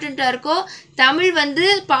இம்பார்ட்டண்டா இருக்கோ தமிழ் வந்து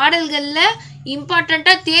பாடல்கள்ல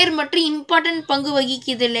இம்பார்ட்டண்டா தேர் மற்றும் இம்பார்ட்டன்ட் பங்கு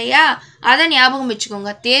வகிக்குது இல்லையா, அதை ஞாபகம்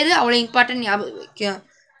வச்சுக்கோங்க. தேர் அவ்வளவு இம்பார்ட்டன்ட் ஞாபகம் வைக்கும்.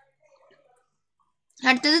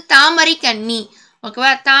 அடுத்தது தாமரை கண்ணி.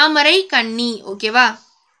 ஓகேவா தாமரை கண்ணி. ஓகேவா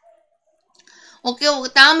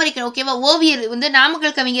தாமரை ஓகேவா ஓவியர் வந்து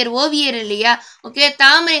நாமக்கல் கவிஞர் ஓவியர் இல்லையா. ஓகே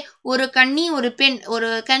தாமரை ஒரு கண்ணி ஒரு பெண். ஒரு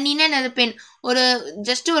கண்ணின்னா என்னது பெண். ஒரு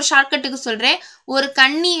ஜஸ்ட் ஒரு ஷார்ட்கட்டுக்கு சொல்றேன். ஒரு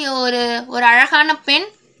கண்ணி ஒரு அழகான பெண்.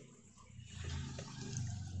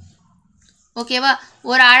 ஓகேவா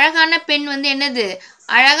ஒரு அழகான பெண் வந்து என்னது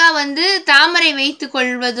அழகா வந்து தாமரை வைத்து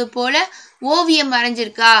கொள்வது போல ஓவியம்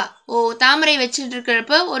வரைஞ்சிருக்கா. தாமரை வச்சுட்டு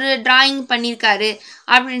இருக்கிறப்ப ஒரு டிராயிங் பண்ணியிருக்காரு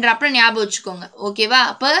அப்படின்றப்ப ஞாபகம் வச்சுக்கோங்க. ஓகேவா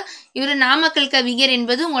அப்போ இவர் நாமக்கல் கவிஞர்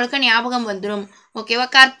என்பது உங்களுக்கு ஞாபகம் வந்துடும். ஓகேவா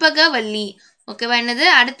கற்பகவல்லி. ஓகேவா என்னது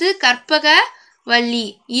அடுத்து கற்பகவல்லி.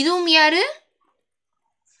 இதுவும் யாரு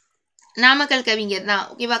நாமக்கல் கவிஞர் தான்.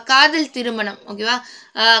 ஓகேவா காதல் திருமணம். ஓகேவா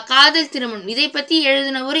காதல் திருமணம் இதை பத்தி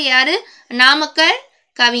எழுதினவர் யாரு நாமக்கல்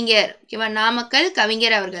கவிஞர். ஓகேவா நாமக்கல்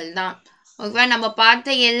கவிஞர் அவர்கள் தான். ஓகேவா நம்ம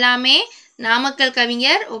பார்த்த எல்லாமே நாமக்கல்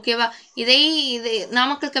கவிஞர். ஓகேவா இது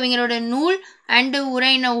நாமக்கல் கவிஞரோட நூல் அண்டு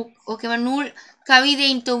உரை. ஓகேவா நூல்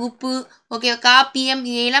கவிதையின் தொகுப்பு ஓகேவா காப்பியம்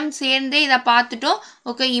இதெல்லாம் சேர்ந்து இதை பார்த்துட்டோம்.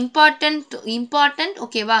 Okay important.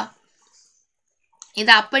 ஓகேவா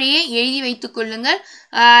இதை அப்படியே எழுதி வைத்துக் கொள்ளுங்கள்.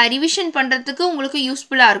 ரிவிஷன் பண்ணுறதுக்கு உங்களுக்கு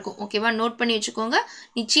யூஸ்ஃபுல்லாக இருக்கும். ஓகேவா நோட் பண்ணி வச்சுக்கோங்க.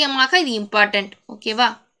 நிச்சயமாக இது இம்பார்ட்டன்ட்.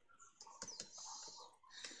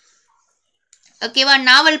 ஓகேவா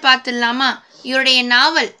நாவல் பார்த்துடலாமா. இவருடைய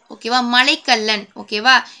நாவல் ஓகேவா மலைக்கல்லன்.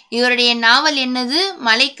 ஓகேவா இவருடைய நாவல் என்னது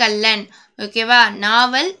மலைக்கல்லன். ஓகேவா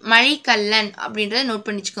நாவல் மலைக்கல்லன் அப்படின்றத நோட்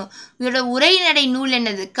பண்ணிச்சுக்கோங்க. இவரோட உரைநடை நூல்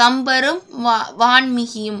என்னது கம்பரும்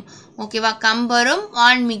வான்மிகியும். ஓகேவா கம்பரும்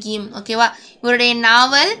வான்மிகியும். ஓகேவா இவருடைய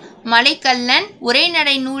நாவல் மலைக்கல்லன்.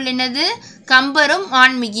 உரைநடை நூல் என்னது கம்பரும்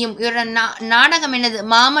வான்மிகியும். இவரோட நாடகம் என்னது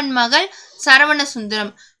மாமன் மகள் சரவண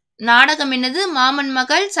சுந்தரம். நாடகம் என்னது மாமன்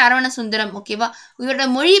மகள் சரவண சுந்தரம். ஓகேவா இவரோட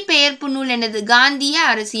மொழிபெயர்ப்பு நூல் என்னது காந்திய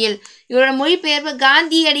அரசியல். இவரோட மொழிபெயர்ப்பு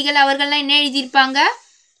காந்தியடிகள் அவர்கள்லாம் என்ன எழுதியிருப்பாங்க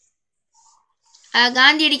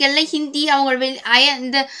காந்தியடிகள்ல ஹிந்தி அவங்க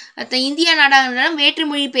இந்த இந்தியா நாடாளும் வேற்று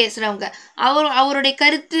மொழி பேசுகிறவங்க. அவருடைய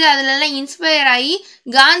கருத்து அதிலெல்லாம் இன்ஸ்பயர் ஆகி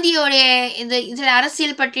காந்தியோடைய இதில்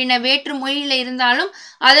அரசியல் பற்றின வேற்று மொழியில் இருந்தாலும்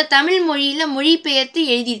அதை தமிழ் மொழியில் மொழிபெயர்த்து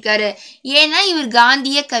எழுதியிருக்காரு. ஏன்னா இவர்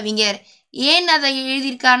காந்திய கவிஞர். ஏன் அதை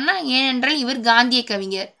எழுதியிருக்காருன்னா ஏனென்றால் இவர் காந்திய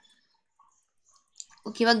கவிஞர்.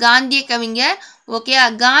 ஓகேவா, காந்திய கவிஞர். ஓகேவா,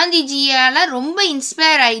 காந்திஜியால் ரொம்ப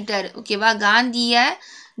இன்ஸ்பயர் ஆகிட்டார். ஓகேவா,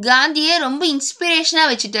 காந்தியை ரொம்ப இன்ஸ்பிரேஷனாக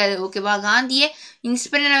வச்சுட்டாரு. ஓகேவா, காந்தியை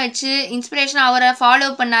இன்ஸ்பிரேஷனாக அவரை ஃபாலோ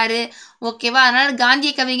பண்ணார். ஓகேவா, அதனால்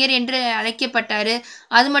காந்திய கவிஞர் என்று அழைக்கப்பட்டார்.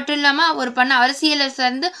 அது மட்டும் இல்லாமல் அவர் பண்ண அரசியலை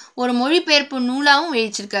சார்ந்து ஒரு மொழிபெயர்ப்பு நூலாகவும்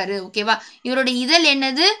வெளிச்சிருக்காரு. ஓகேவா, இவருடைய இதழ்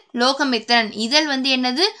என்னது? லோகமித்திரன். இதழ்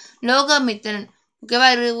என்னது? லோகமித்திரன். ஓகேவா,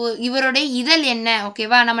 இவருடைய இதழ் என்ன?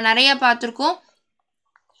 ஓகேவா, நம்ம நிறைய பார்த்துருக்கோம்.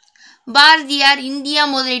 பாரதியார் இந்தியா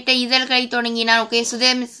முதலிட்ட இதழ்களை தொடங்கினார். ஓகே,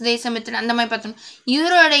 சுதேசமித்திரன் அந்த மாதிரி பார்த்தோம்.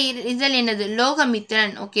 இவருடைய இதழ் என்னது?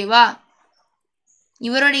 லோகமித்திரன். ஓகேவா,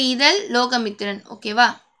 இவருடைய இதழ் லோகமித்திரன். ஓகேவா,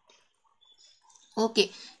 ஓகே.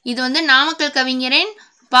 இது நாமக்கல் கவிஞரின்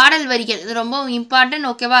பாடல் வரிகள். இது ரொம்ப இம்பார்ட்டன்ட்.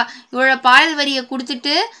 ஓகேவா, இவரோட பாடல் வரியை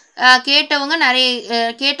கொடுத்துட்டு கேட்டவங்க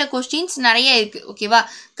கேட்ட கொஸ்டின்ஸ் நிறைய இருக்கு. ஓகேவா,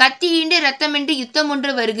 கத்தியின்றி ரத்தமின்றி யுத்தம்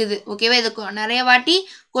ஒன்று வருகுது. ஓகேவா, இது நிறைய வாட்டி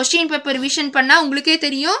கொஸ்டின் பேப்பர் ரிவிஷன் பண்ணா உங்களுக்கே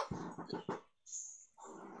தெரியும்.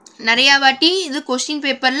 நிறைய வாட்டி இது கொஸ்டின்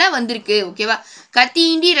பேப்பர்ல வந்திருக்கு. ஓகேவா,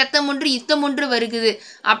 கத்தியின்றி ரத்தம் ஒன்று யுத்தம் ஒன்று வருகுது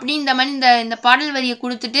அப்படின்ற மாதிரி இந்த பாடல் வரியை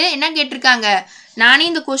கொடுத்துட்டு என்ன கேட்டிருக்காங்க? நானே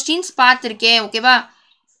இந்த கொஸ்டின்ஸ் பார்த்துருக்கேன். ஓகேவா,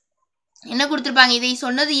 என்ன கொடுத்துருப்பாங்க? இதை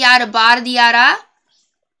சொன்னது யாரு? பாரதியாரா?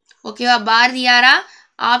 ஓகேவா, பாரதியாரா?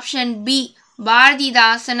 Option B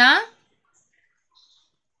பாரதிதாசனா?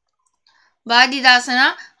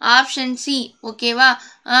 ஆப்ஷன் சி ஓகேவா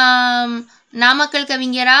நாமக்கல்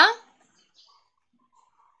கவிஞரா?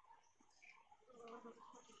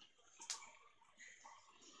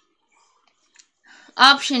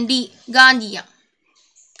 Option D காந்தியா?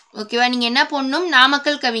 ஓகேவா, நீங்க என்ன பண்ணணும்?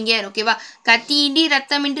 நாமக்கல் கவிஞர். ஓகேவா, கத்தியின்றி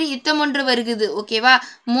ரத்தமின்றி யுத்தம் ஒன்று வருகுது. ஓகேவா,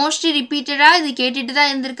 மோஸ்ட்லி ரிப்பீட்டடா இது கேட்டுட்டு தான்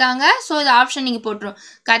இருந்திருக்காங்க. ஸோ இது ஆப்ஷன் நீங்க போட்டுரும்.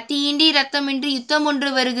 கத்தியின்றி ரத்தமின்றி யுத்தம்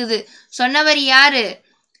ஒன்று வருகுது சொன்னவர் யாரு?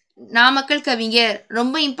 நாமக்கல் கவிஞர்.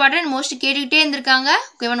 ரொம்ப இம்பார்ட்டன்ட், மோஸ்ட் கேட்டுக்கிட்டே இருந்திருக்காங்க.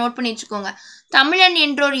 ஓகேவா, நோட் பண்ணி வச்சுக்கோங்க. தமிழன்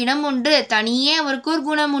என்றோர் இனம் ஒன்று, தனியே அவருக்கு ஒரு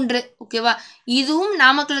குணம் ஒன்று. ஓகேவா, இதுவும்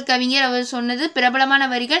நாமக்கல் கவிஞர் அவர் சொன்னது பிரபலமான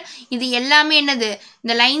வரிகள். இது எல்லாமே என்னது?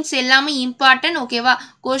 இந்த லைன்ஸ் எல்லாமே இம்பார்ட்டன்ட். ஓகேவா,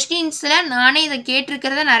 கொஸ்டின்ஸில் நானே இதை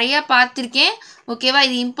கேட்டிருக்கிறத நிறையா பார்த்துருக்கேன். ஓகேவா,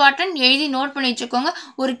 இது இம்பார்ட்டன்ட், எழுதி நோட் பண்ணி வச்சுக்கோங்க.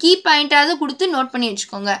 ஒரு கீ பாயிண்டாவது கொடுத்து நோட் பண்ணி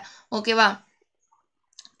வச்சுக்கோங்க. ஓகேவா,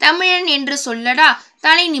 தமிழன் என்று சொல்லடா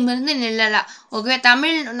தலை நிமிர்ந்து நில்லலா. ஓகே,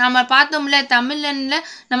 தமிழ் நம்ம பார்த்தோம்ல, தமிழன்ல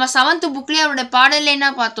நம்ம 7th புக்லேயே அவரோட பாடல்ல என்ன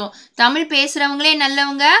பார்த்தோம்? தமிழ் பேசுகிறவங்களே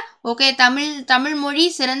நல்லவங்க. ஓகே, தமிழ் மொழி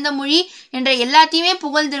சிறந்த மொழி என்ற எல்லாத்தையுமே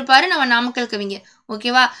புகழ்ந்திருப்பாரு நம்ம நாமக்கல் கவிஞர்.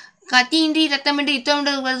 ஓகேவா, கத்தியின்றி ரத்தமின்றி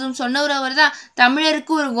யுத்தம் சொன்னவர் அவர் தான்.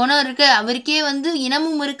 தமிழருக்கு ஒரு குணம் இருக்கு, அவருக்கே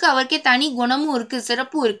இனமும் இருக்கு, அவருக்கே தனி குணமும் இருக்கு,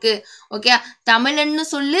 சிறப்பும் இருக்கு. ஓகே, தமிழன்னு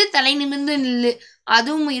சொல்லு தலை நிமிர்ந்து நில்லு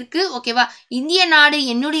அதுவும் இருக்கு. ஓகேவா, இந்திய நாடு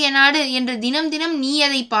என்னுடைய நாடு என்று தினம் தினம் நீ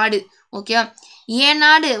அதை பாடு. ஓகேவா, என்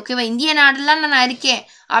நாடு. ஓகேவா, இந்திய நாடுலாம் நான் இருக்கேன்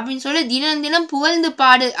அப்படின்னு சொல்லி தினம் தினம் புகழ்ந்து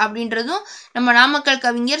பாடு அப்படின்றதும் நம்ம நாமக்கல்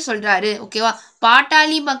கவிஞர் சொல்றாரு. ஓகேவா,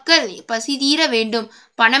 பாட்டாளி மக்கள் பசி தீர வேண்டும்,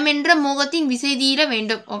 பணம் என்ற மோகத்தின் விசை தீர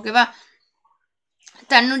வேண்டும். ஓகேவா,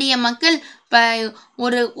 தன்னுடைய மக்கள்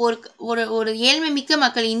ஒரு ஒரு ஒரு ஏழ்மை மிக்க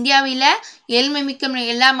மக்கள், இந்தியாவில் ஏழ்மை மிக்க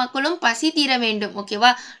எல்லா மக்களும் பசி தீர வேண்டும். ஓகேவா,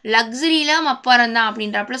 லக்ஸரிலாம் அப்பாரம் தான்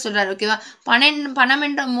அப்படின்றப்பல சொல்றாரு. ஓகேவா, பணம்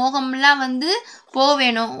என்ற மோகம்லாம் போக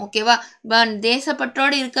வேணும். ஓகேவா,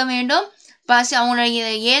 தேசப்பற்றோடு இருக்க வேண்டும், பசி அவங்களுடைய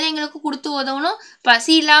ஏழைங்களுக்கு கொடுத்து உதவணும்,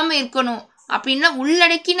 பசி இல்லாமல் இருக்கணும் அப்படின்னா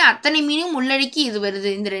உள்ளடக்கின்னு அத்தனை மீனிங் உள்ளடக்கி இது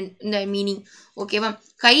வருது இந்த மீனிங். ஓகேவா,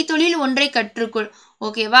 கைத்தொழில் ஒன்றை கற்றுக்கொள்.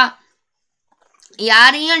 ஓகேவா,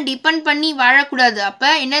 யாரையும் டிபெண்ட் பண்ணி வாழக்கூடாது. அப்ப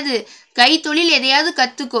என்னது? கைத்தொழில் எதையாவது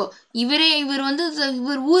கத்துக்கோ. இவர்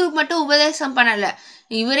ஊருக்கு மட்டும் உபதேசம் பண்ணல,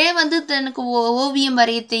 இவரே தனக்கு ஓவியம்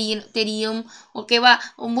வரைய தெரியும். ஓகேவா,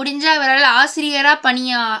 முடிஞ்சா இவரால் ஆசிரியரா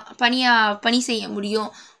பணி செய்ய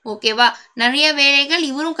முடியும். ஓகேவா, நிறைய வேலைகள்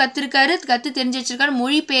இவரும் கற்று தெரிஞ்சு வச்சிருக்காரு.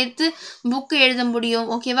 மொழிபெயர்த்து புக்கு எழுத முடியும்.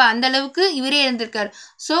 ஓகேவா, அந்த அளவுக்கு இவரே இருந்திருக்காரு.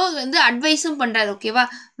 ஸோ அட்வைஸும் பண்ணுறாரு. ஓகேவா,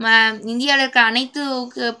 இந்தியாவில் இருக்கிற அனைத்து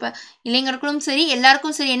இளைஞர்களும் சரி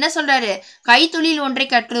எல்லாருக்கும் சரி என்ன சொல்கிறாரு? கைத்தொழில் ஒன்றை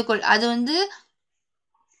கற்றுக்கொள். அது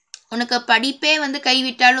உனக்கு படிப்பே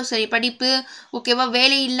கைவிட்டாலும் சரி, படிப்பு ஓகேவா,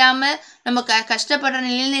 வேலை இல்லாமல் நம்ம கஷ்டப்படுற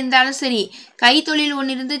நிலையில் இருந்தாலும் சரி, கைத்தொழில்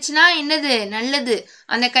ஒன்று இருந்துச்சுன்னா என்னது நல்லது.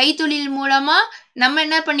 அந்த கைத்தொழில் மூலமாக நம்ம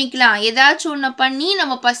என்ன பண்ணிக்கலாம்? ஏதாச்சும் ஒன்று பண்ணி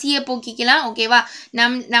நம்ம பசியை போக்கிக்கலாம். ஓகேவா,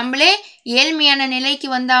 நம்மளே ஏழ்மையான நிலைக்கு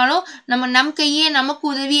வந்தாலும் நம் கையே நமக்கு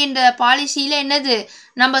உதவி என்ற பாலிசியில் என்னது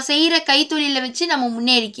நம்ம செய்கிற கைத்தொழிலை வச்சு நம்ம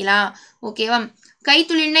முன்னேறிக்கலாம். ஓகேவா,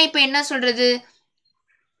 கைத்தொழில்னா இப்போ என்ன சொல்றது,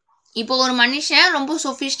 இப்போ ஒரு மனுஷன் ரொம்ப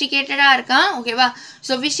சொஃபிஸ்டிகேட்டடாக இருக்கான், ஓகேவா?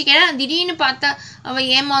 சொஃபிஸ்டிகேட்டாக திடீர்னு பார்த்தா அவன்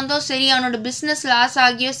ஏமாந்தோ சரி, அவனோட பிஸ்னஸ் லாஸ்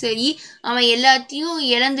ஆகியோ சரி, அவன் எல்லாத்தையும்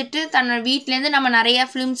இழந்துட்டு தன்னோட வீட்டிலேருந்து நம்ம நிறையா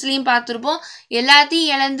ஃபிலிம்ஸ்லேயும் பார்த்துருப்போம்,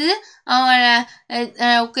 எல்லாத்தையும் இழந்து அவன்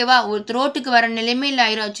ஓகேவா ஒரு ரோட்டுக்கு வர நிலைமையில்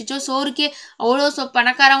ஆயிரும். அச்சோ சோறுக்கே அவ்வளோ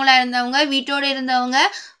பணக்காரங்களாக இருந்தவங்க, வீட்டோடு இருந்தவங்க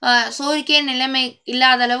சோறுக்கே நிலைமை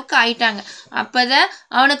இல்லாத அளவுக்கு ஆயிட்டாங்க. அப்போ தான்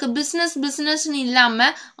அவனுக்கு பிஸ்னஸ்னு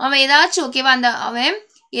இல்லாமல் அவன் ஏதாச்சும் ஓகேவா அவன்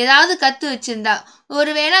ஏதாவது கற்று வச்சிருந்தா,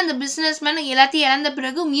 ஒருவேளை அந்த பிஸ்னஸ்மேன் எல்லாத்தையும் இழந்த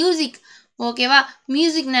பிறகு மியூசிக் ஓகேவா,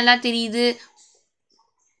 மியூசிக் நல்லா தெரியுது,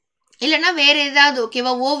 இல்லைன்னா வேற ஏதாவது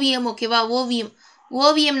ஓகேவா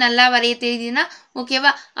ஓவியம் நல்லா வரைய தெரியுதுன்னா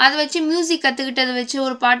ஓகேவா, அதை வச்சு மியூசிக் கற்றுக்கிட்டதை வச்சு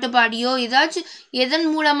ஒரு பாட்டு பாடியோ ஏதாச்சும் எதன்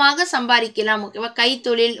மூலமாக சம்பாதிக்கலாம், ஓகேவா?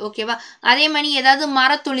 கைத்தொழில் ஓகேவா. அதே மாதிரி ஏதாவது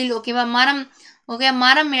மரத்தொழில் ஓகேவா,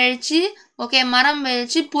 மரம்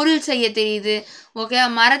வச்சு பொருள் செய்ய தெரியுது, ஓகேவா.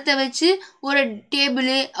 மரத்தை வச்சு ஒரு டேபிள்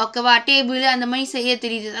அந்த மாதிரி செய்ய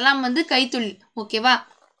தெரியுது, இதெல்லாம் வந்து கைத்தொழில், ஓகேவா.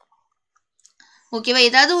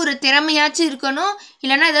 ஏதாவது ஒரு திறமையாச்சும் இருக்கணும்,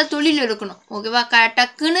 இல்லைன்னா ஏதாவது தொழில் இருக்கணும், ஓகேவா.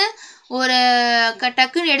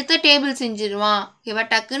 டக்குன்னு எடுத்த டேபிள் செஞ்சிருவான், ஓகேவா.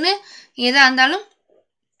 டக்குன்னு எதாக இருந்தாலும்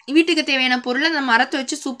வீட்டுக்கு தேவையான பொருளை அந்த மரத்தை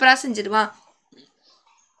வச்சு சூப்பராக செஞ்சிருவான்,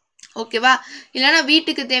 ஓகேவா. இல்லைன்னா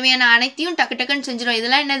வீட்டுக்கு தேவையான அனைத்தையும் டக்குன்னு செஞ்சிடும்,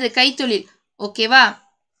 இதெல்லாம் என்னது கைத்தொழில், ஓகேவா.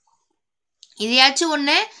 இதையாச்சும்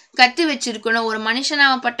ஒன்று கற்று வச்சிருக்கணும், ஒரு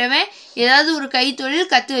மனுஷனாகப்பட்டவன் ஏதாவது ஒரு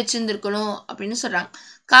கைத்தொழில் கற்று வச்சிருந்துருக்கணும் அப்படின்னு சொல்கிறாங்க.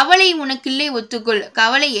 கவலை உனக்கில்லை ஒத்துக்கொள்,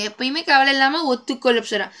 கவலை எப்பயுமே கவலை இல்லாமல் ஒத்துக்கொள்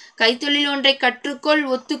அப்படி சொல்கிறான். கைத்தொழில் ஒன்றை கற்றுக்கொள்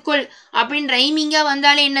ஒத்துக்கொள் அப்படின்னு ரைமிங்காக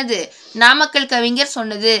வந்தாலே என்னது, நாமக்கல் கவிஞர்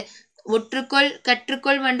சொன்னது. ஒற்றுக்கொள்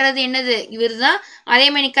கற்றுக்கொள் பண்றது என்னது, இவர் தான். அதே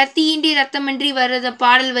மாதிரி கத்தியின்றி ரத்தமின்றி வர்றது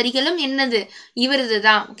பாடல் வரிகளும் என்னது, இவரது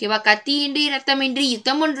தான், ஓகேவா. கத்தியின்றி ரத்தமின்றி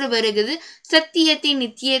யுத்தம் ஒன்று வருகிறது, சத்தியத்தை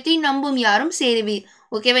நித்தியத்தை நம்பும் யாரும் சேருவீர்,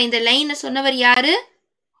 ஓகேவா. இந்த லைனை சொன்னவர் யாரு,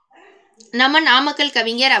 நம்ம நாமக்கல்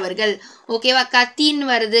கவிஞர் அவர்கள், ஓகேவா. கத்தின்னு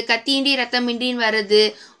வருது, கத்தியின்றி ரத்தமின்றின்னு வருது,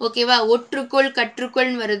 ஓகேவா. ஒற்றுக்கொள்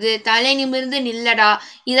கற்றுக்கொள்னு வருது, தலை நிமிர்ந்து நில்லடா,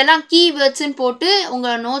 இதெல்லாம் கீவேர்ட்ஸ்ன்னு போட்டு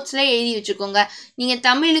உங்கள் நோட்ஸில் எழுதி வச்சுக்கோங்க. நீங்கள்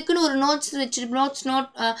தமிழுக்குன்னு ஒரு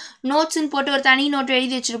நோட்ஸ்ன்னு போட்டு ஒரு தனி நோட்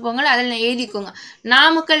எழுதி வச்சுருப்போங்க, அதில் எழுதிக்கோங்க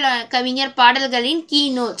நாமக்கல் கவிஞர் பாடல்களின் கீ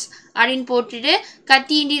நோட்ஸ் அப்படின்னு போட்டுட்டு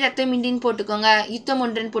கத்தியின்றி ரத்தமின்றின்னு போட்டுக்கோங்க, யுத்தம்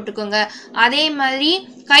ஒன்றுன்னு போட்டுக்கோங்க. அதே மாதிரி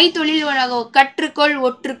கைத்தொழில் கற்றுக்கொள்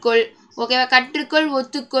ஒற்றுக்கொள், ஓகேவா. கற்றுக்கொள்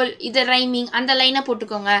ஒத்துக்கொள் இது ரைமிங், அந்த லைனை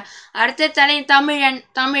போட்டுக்கோங்க. அடுத்த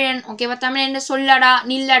தமிழன் ஓகேவா. தமிழன் சொல்லடா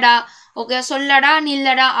நில்லடா, ஓகேவா. சொல்லடா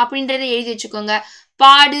நில்லடா அப்படின்றத எழுதி வச்சுக்கோங்க.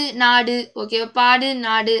 பாடு நாடு, ஓகேவா. பாடு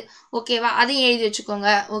நாடு, ஓகேவா. அதையும் எழுதி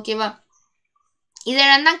வச்சுக்கோங்க, ஓகேவா.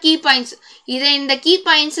 இதெல்லாம் தான் கீ பாயிண்ட்ஸ். இந்த கீ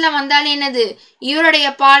பாயிண்ட்ஸில் வந்தாலே என்னது, இவருடைய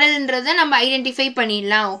பாடல்ன்றதை நம்ம ஐடென்டிஃபை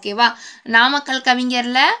பண்ணிடலாம், ஓகேவா. நாமக்கல்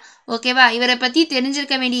கவிஞரில் ஓகேவா இவரை பற்றி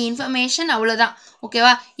தெரிஞ்சிருக்க வேண்டிய இன்ஃபர்மேஷன் அவ்வளோதான்,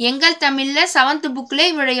 ஓகேவா. எங்கள் தமிழில் 7th புக்கில்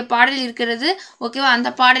இவருடைய பாடல் இருக்கிறது, ஓகேவா. அந்த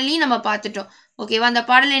பாடலையும் நம்ம பார்த்துட்டோம், ஓகேவா. அந்த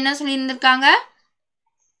பாடல் என்ன சொல்லியிருக்காங்க,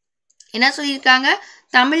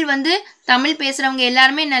 தமிழ் பேசுகிறவங்க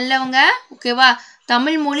எல்லாருமே நல்லவங்க, ஓகேவா.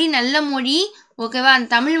 தமிழ் மொழி நல்ல மொழி, ஓகேவா. அந்த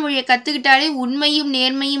தமிழ் மொழியை கற்றுக்கிட்டாலே உண்மையும்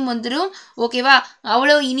நேர்மையும் வந்துடும், ஓகேவா.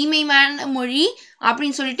 அவ்வளோ இனிமையான மொழி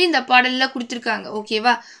அப்படின்னு சொல்லிட்டு இந்த பாடலில் கொடுத்துருக்காங்க,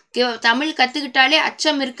 ஓகேவா. தமிழ் கற்றுக்கிட்டாலே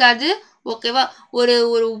அச்சம் இருக்காது, ஓகேவா. ஒரு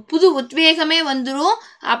ஒரு புது உத்வேகமே வந்துடும்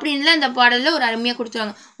அப்படின்லாம் இந்த பாடலில் ஒரு அருமையாக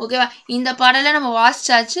கொடுத்துருவாங்க, ஓகேவா. இந்த பாடலை நம்ம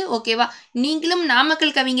வாசிச்சாச்சு, ஓகேவா. நீங்களும்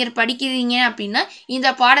நாமக்கல் கவிஞர் படிக்கிறீங்க அப்படின்னா இந்த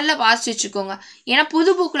பாடலை வாசிச்சு வச்சுக்கோங்க. ஏன்னா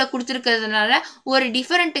புது புக்கில் கொடுத்துருக்கிறதுனால ஒரு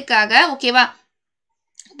டிஃபரெண்ட்டுக்காக, ஓகேவா.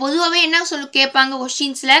 பொதுவாகவே என்ன கேட்பாங்க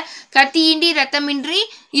கொஸ்டின்ஸில், கத்தியின்றி ரத்தமின்றி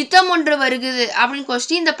யுத்தம் ஒன்று வருகுது அப்படின்னு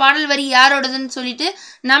கொஸ்டின், இந்த பாடல் வரி யாரோடதுன்னு சொல்லிட்டு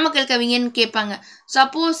நாமக்கல் கவிஞர்னு கேட்பாங்க.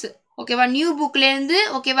 சப்போஸ் ஓகேவா நியூ புக்லேருந்து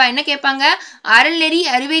ஓகேவா என்ன கேட்பாங்க, அறநெறி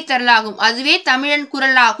அறிவை தரலாகும் அதுவே தமிழன்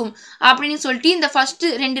குரலாகும் அப்படின்னு சொல்லிட்டு இந்த ஃபர்ஸ்ட்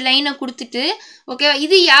 2 லைனை கொடுத்துட்டு, ஓகேவா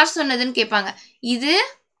இது யார் சொன்னதுன்னு கேட்பாங்க. இது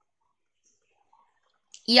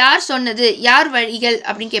யார் சொன்னது, யார் வழிகள்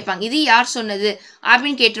அப்படின்னு கேட்பாங்க. இது யார் சொன்னது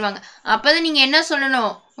அப்படின்னு கேட்டுருவாங்க. அப்போதான் நீங்கள் என்ன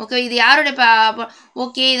சொல்லணும், ஓகே இது யாரோட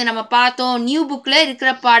ஓகே இதை நம்ம பார்த்தோம் நியூ புக்கில்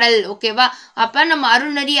இருக்கிற பாடல், ஓகேவா. அப்போ நம்ம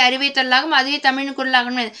அருணறி அறிவை தரலாகும் அதுவே தமிழ்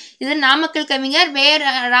குரலாகும், இது நாமக்கல் கவிஞர்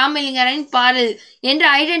வேற ராமலிங்கரின் பாடல் என்று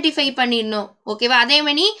ஐடென்டிஃபை பண்ணிடணும், ஓகேவா. அதே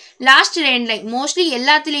மாதிரி லாஸ்ட் 2 லைன் மோஸ்ட்லி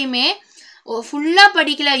எல்லாத்துலேயுமே ஃபுல்லாக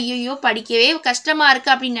படிக்கல, ஐயோ படிக்கவே கஷ்டமாக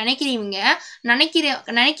இருக்குது அப்படின்னு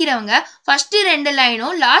நினைக்கிறவங்க ஃபஸ்ட்டு 2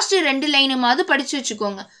 லைனும் லாஸ்ட்டு 2 லைனுமாவது படித்து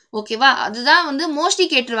வச்சுக்கோங்க, ஓகேவா. அதுதான் வந்து மோஸ்ட்லி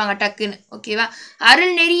கேட்டுருவாங்க டக்குன்னு, ஓகேவா.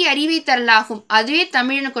 அருள்நெறி அறிவை தரலாகும் அதுவே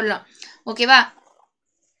தமிழ்னு கொள்ளலாம், ஓகேவா.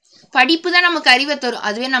 படிப்பு தான் நமக்கு அறிவை தரும்,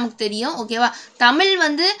 அதுவே நமக்கு தெரியும், ஓகேவா. தமிழ்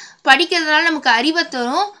வந்து படிக்கிறதுனால நமக்கு அறிவை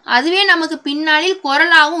தரும், அதுவே நமக்கு பின்னாளில்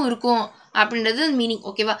குரலாகவும் இருக்கும் அப்படின்றது மீனிங்.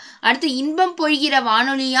 ஓகேவா? அடுத்து இன்பம் பொழிகிற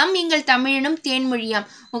வானொலியாம் எங்கள் தமிழனும் தேன்மொழியாம்.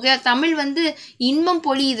 ஓகேவா? தமிழ் வந்து இன்பம்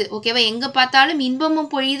பொழியுது. ஓகேவா? எங்க பார்த்தாலும் இன்பமும்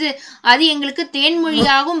பொழியுது, அது எங்களுக்கு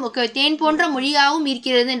தேன்மொழியாகவும் தேன் போன்ற மொழியாகவும்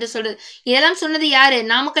இருக்கிறது என்று சொல்றது. இதெல்லாம் சொன்னது யாரு?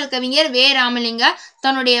 நாமக்கல் கவிஞர் வே. ராமலிங்கா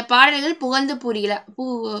தன்னுடைய பாடல்கள் புகழ்ந்து கூறுகிறார்.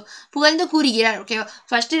 ஓகேவா?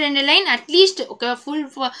 ஃபர்ஸ்ட் 2 லைன் அட்லீஸ்ட் ஓகேவா ஃபுல்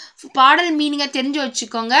பாடல் மீனிங்கை தெரிஞ்சு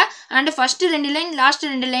வச்சுக்கோங்க. அண்ட் ஃபர்ஸ்ட் 2 லைன் லாஸ்ட்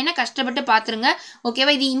 2 லைனை கஷ்டப்பட்டு பார்த்துருங்க.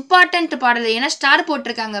 ஓகேவா? இது இம்பார்ட்டன்ட் பாடல், ஏன்னா ஸ்டார்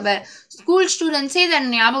போட்டிருக்காங்க. ஸ்கூல் ஸ்டூடெண்ட்ஸே இதை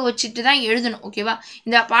ஞாபகம் வச்சுட்டு தான் எழுதணும். ஓகேவா?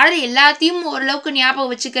 இந்த பாடல் எல்லாத்தையும் ஓரளவுக்கு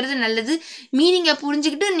ஞாபகம் வச்சுக்கிறது நல்லது. மீனிங்கை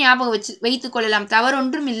புரிஞ்சுக்கிட்டு ஞாபகம் வைத்துக் கொள்ளலாம், தவறு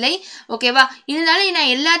ஒன்றும் இல்லை. ஓகேவா? இருந்தாலும்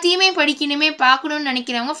நான் எல்லாத்தையுமே படிக்கணுமே பார்க்கணும்னு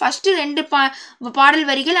நினைக்கிறவங்க ஃபர்ஸ்ட் 2 பாடல்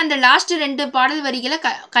வரிகள் அந்த லாஸ்ட் 2 பாடல் வரிகளை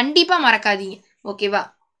கண்டிப்பா மறக்காதீங்க. ஓகேவா?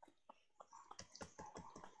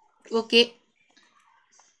 ஓகே,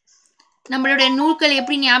 நம்மளுடைய நூல்கள்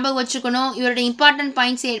எப்படி ஞாபகம் வச்சுக்கணும், இவருடைய இம்பார்ட்டன்ட்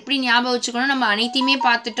பாயிண்ட்ஸ் எப்படி ஞாபகம் வச்சுக்கணும், நம்ம அனைத்தையுமே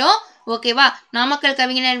பார்த்துட்டோம். ஓகேவா? நாமக்கல்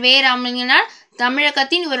கவிஞர் வே. ராமலிங்கனார்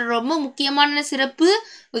தமிழகத்தின் இவர் ரொம்ப முக்கியமான சிறப்பு.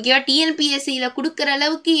 ஓகேவா? டிஎன்பிஎஸ்சியில கொடுக்குற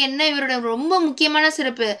அளவுக்கு என்ன இவரோட ரொம்ப முக்கியமான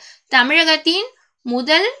சிறப்பு? தமிழகத்தின்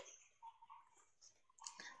முதல்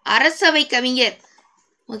அரசவை கவிஞர்.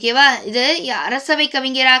 ஓகேவா? இது அரசவை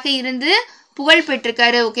கவிஞராக இருந்து புகழ்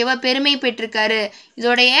பெற்றிருக்காரு. ஓகேவா? பெருமை பெற்றிருக்காரு.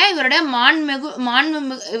 இவரோட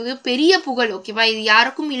மாண்புமிகு பெரிய புகழ். ஓகேவா? இது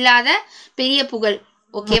யாருக்கும் இல்லாத பெரிய புகழ்.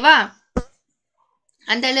 ஓகேவா?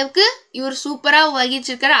 அந்த அளவுக்கு இவர் சூப்பரா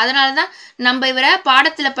வகிச்சிருக்காரு. அதனாலதான் நம்ம இவரை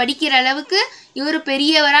பாடத்துல படிக்கிற அளவுக்கு இவர்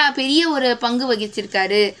பெரிய ஒரு பங்கு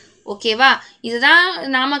வகிச்சிருக்காரு. ஓகேவா? இதுதான்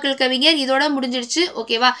நாமக்கல் கவிஞர். இதோட முடிஞ்சிடுச்சு.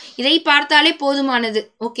 ஓகேவா? இதை பார்த்தாலே போதுமானது.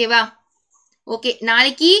 ஓகேவா? ஓகே,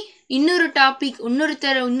 நாளைக்கு இன்னொரு டாபிக்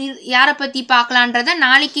யாரை பற்றி பார்க்கலான்றத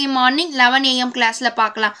நாளைக்கு மார்னிங் 11 AM கிளாஸில்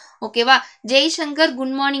பார்க்கலாம். ஓகேவா? Jaishankar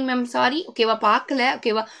good morning ma'am. Sorry. ஓகேவா? பார்க்கல.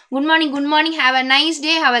 ஓகேவா? Good morning. Have a nice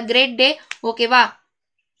day. Have a great day. ஓகேவா?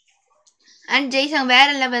 அண்ட் ஜெய்சங்கர் வேற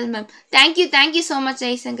level ma'am. Thank you so much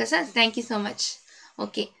Jaishankar sir. Thank you so much.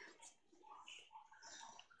 Okay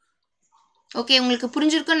okay, உங்களுக்கு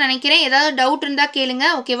புரிஞ்சிருக்குன்னு நினைக்கிறேன். ஏதாவது டவுட் இருந்தால் கேளுங்க.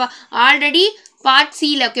 ஓகேவா? ஆல்ரெடி பார்ட்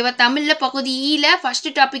சியில் ஓகேவா தமிழில் பகுதி ஈல ஃபர்ஸ்ட்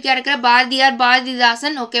டாப்பிக்காக இருக்கிற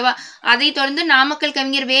பாரதிதாசன். ஓகேவா? அதை தொடர்ந்து நாமக்கல்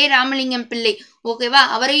கவிஞர் வே. ராமலிங்கம் பிள்ளை. ஓகேவா?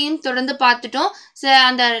 அவரையும் தொடர்ந்து பார்த்துட்டோம்.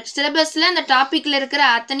 அந்த சிலபஸில் அந்த டாப்பிக்கில் இருக்கிற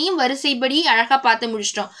அத்தனையும் வரிசைப்படி அழகாக பார்த்து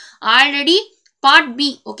முடிச்சிட்டோம். Already part B.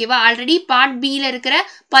 ஓகேவா? ஆல்ரெடி பார்ட் பியில் இருக்கிற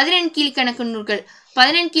 18 கீழ்கணக்கு நூல்கள்.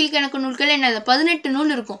 18 கீழ்கணக்கு நூல்கள் என்னது? 18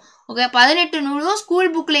 நூல் இருக்கும். ஓகே, 18 நூலும் ஸ்கூல்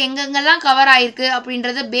புக்கில் எங்கெங்கெல்லாம் கவர் ஆயிருக்கு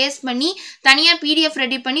அப்படின்றத பேஸ் பண்ணி தனியாக PDF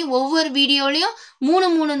ரெடி பண்ணி ஒவ்வொரு வீடியோலையும்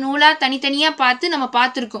 3 நூலாக தனித்தனியாக பார்த்து நம்ம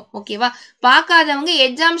பார்த்துருக்கோம். ஓகேவா? பார்க்காதவங்க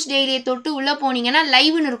எக்ஸாம்ஸ் டெய்லியை தொட்டு உள்ளே போனீங்கன்னா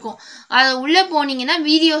லைவ்னு இருக்கும். அதை உள்ளே போனீங்கன்னா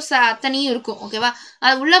வீடியோஸ் அத்தனையும் இருக்கும். ஓகேவா?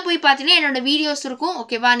 அது உள்ளே போய் பார்த்தீங்கன்னா என்னோட வீடியோஸ் இருக்கும்.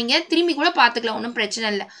 ஓகேவா? நீங்கள் திரும்பி கூட பார்த்துக்கலாம், ஒன்றும் பிரச்சனை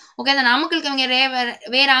இல்லை. ஓகே, அந்த நாமக்கல் கவிஞர்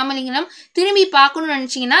வே. ராமலிங்கம் திரும்பி பார்க்கணும்னு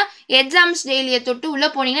நினச்சிங்கன்னா எக்ஸாம்ஸ் டெய்லியை தொட்டு உள்ளே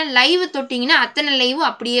போனீங்கன்னா லைவ் தொட்டிங்கன்னா அத்தனை லைவும்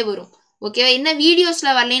அப்படியே வரும். ஓகேவா? என்ன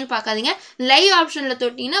வீடியோஸில் வரலன்னு பார்க்காதீங்க, லைவ் ஆப்ஷனில்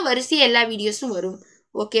தொட்டிங்கன்னா வரிசையாக எல்லா வீடியோஸும் வரும்.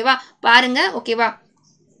 ஓகேவா? பாருங்க. ஓகேவா?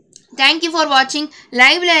 தேங்க்யூ ஃபார் வாட்சிங்.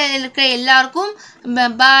 லைவ்ல இருக்கிற எல்லாருக்கும்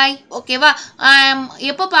பாய். ஓகேவா?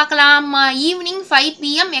 எப்போ பார்க்கலாம்? ஈவினிங் 5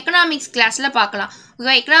 PM எக்கனாமிக்ஸ் கிளாஸில் பார்க்கலாம்.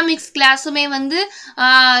 எக்கனாமிக்ஸ் கிளாஸுமே வந்து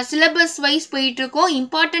சிலபஸ் வைஸ் போயிட்டுருக்கோம்.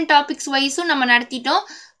 இம்பார்ட்டன்ட் டாபிக்ஸ் வைஸும் நம்ம நடத்திட்டோம்.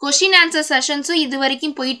 கொஷின் ஆன்சர் செஷன்ஸும் இது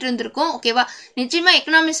வரைக்கும் போயிட்டு இருந்திருக்கும். ஓகேவா? நிச்சயமாக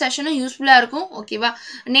எக்கனாமிக்ஸ் செஷனும் யூஸ்ஃபுல்லாக இருக்கும். ஓகேவா?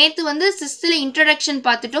 நேற்று வந்து 6th இன்ட்ரடக்ஷன்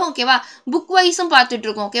பார்த்துட்டோம். ஓகேவா? புக் வைஸும்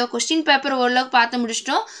பார்த்துட்ருக்கோம். ஓகேவா? கொஸ்டின் பேப்பர் ஓரளவுக்கு பார்த்து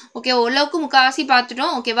முடிச்சிட்டோம். ஓகே, ஓரளவுக்கு முக்கால்வாசி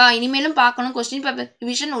பார்த்துட்டோம். ஓகேவா? இனிமேலும் பார்க்கணும். கொஸ்டின் பேப்பர்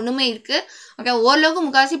ரிவிஷன் ஒன்றுமே இருக்குது. ஓகே, ஓரளவுக்கு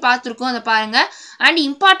முக்கால்வாசி பார்த்துருக்கோம். அதை பாருங்கள். அண்ட்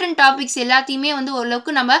இம்பார்ட்டன்ட் டாபிக்ஸ் எல்லாத்தையுமே வந்து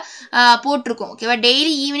ஓரளவுக்கு நம்ம போட்டிருக்கோம். ஓகேவா?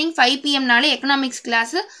 டெய்லி ஈவினிங் 5 PMனாலே எக்கனாமிக்ஸ்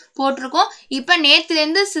கிளாஸு போட்டிருக்கோம். இப்போ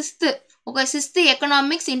நேற்றுலேருந்து 6th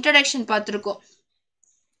எக்கனாமிக்ஸ் இன்ட்ரடக்ஷன் பார்த்துருக்கோம்.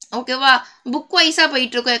 ஓகேவா? புக் வைஸாக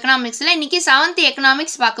போயிட்டுருக்கோம் எக்கனாமிக்ஸில். இன்றைக்கி 7th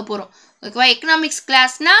எக்கனாமிக்ஸ் பார்க்க போகிறோம். ஓகேவா? Economics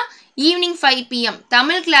கிளாஸ்னா evening 5 PM,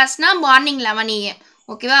 Tamil கிளாஸ்னா morning 11 AM.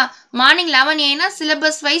 ஓகேவா? Morning 11 AMனா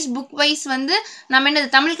syllabus wise book wise வந்து நம்ம என்னது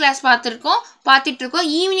தமிழ் கிளாஸ் பார்த்துட்ருக்கோம்.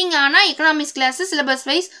 ஈவினிங் ஆனால் economics class syllabus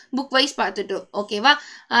wise book wise பார்த்துட்டோம். ஓகேவா?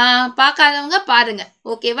 பார்க்காதவங்க பாருங்கள்.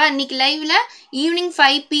 ஓகேவா? இன்றைக்கி லைவில் ஈவினிங்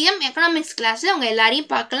 5 PM எக்கனாமிக்ஸ் கிளாஸில் அவங்க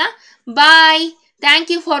எல்லாரையும் பார்க்கலாம். பாய்.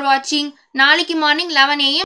 தேங்க்யூ ஃபார் வாட்சிங். நாளைக்கு மார்னிங் 11 AM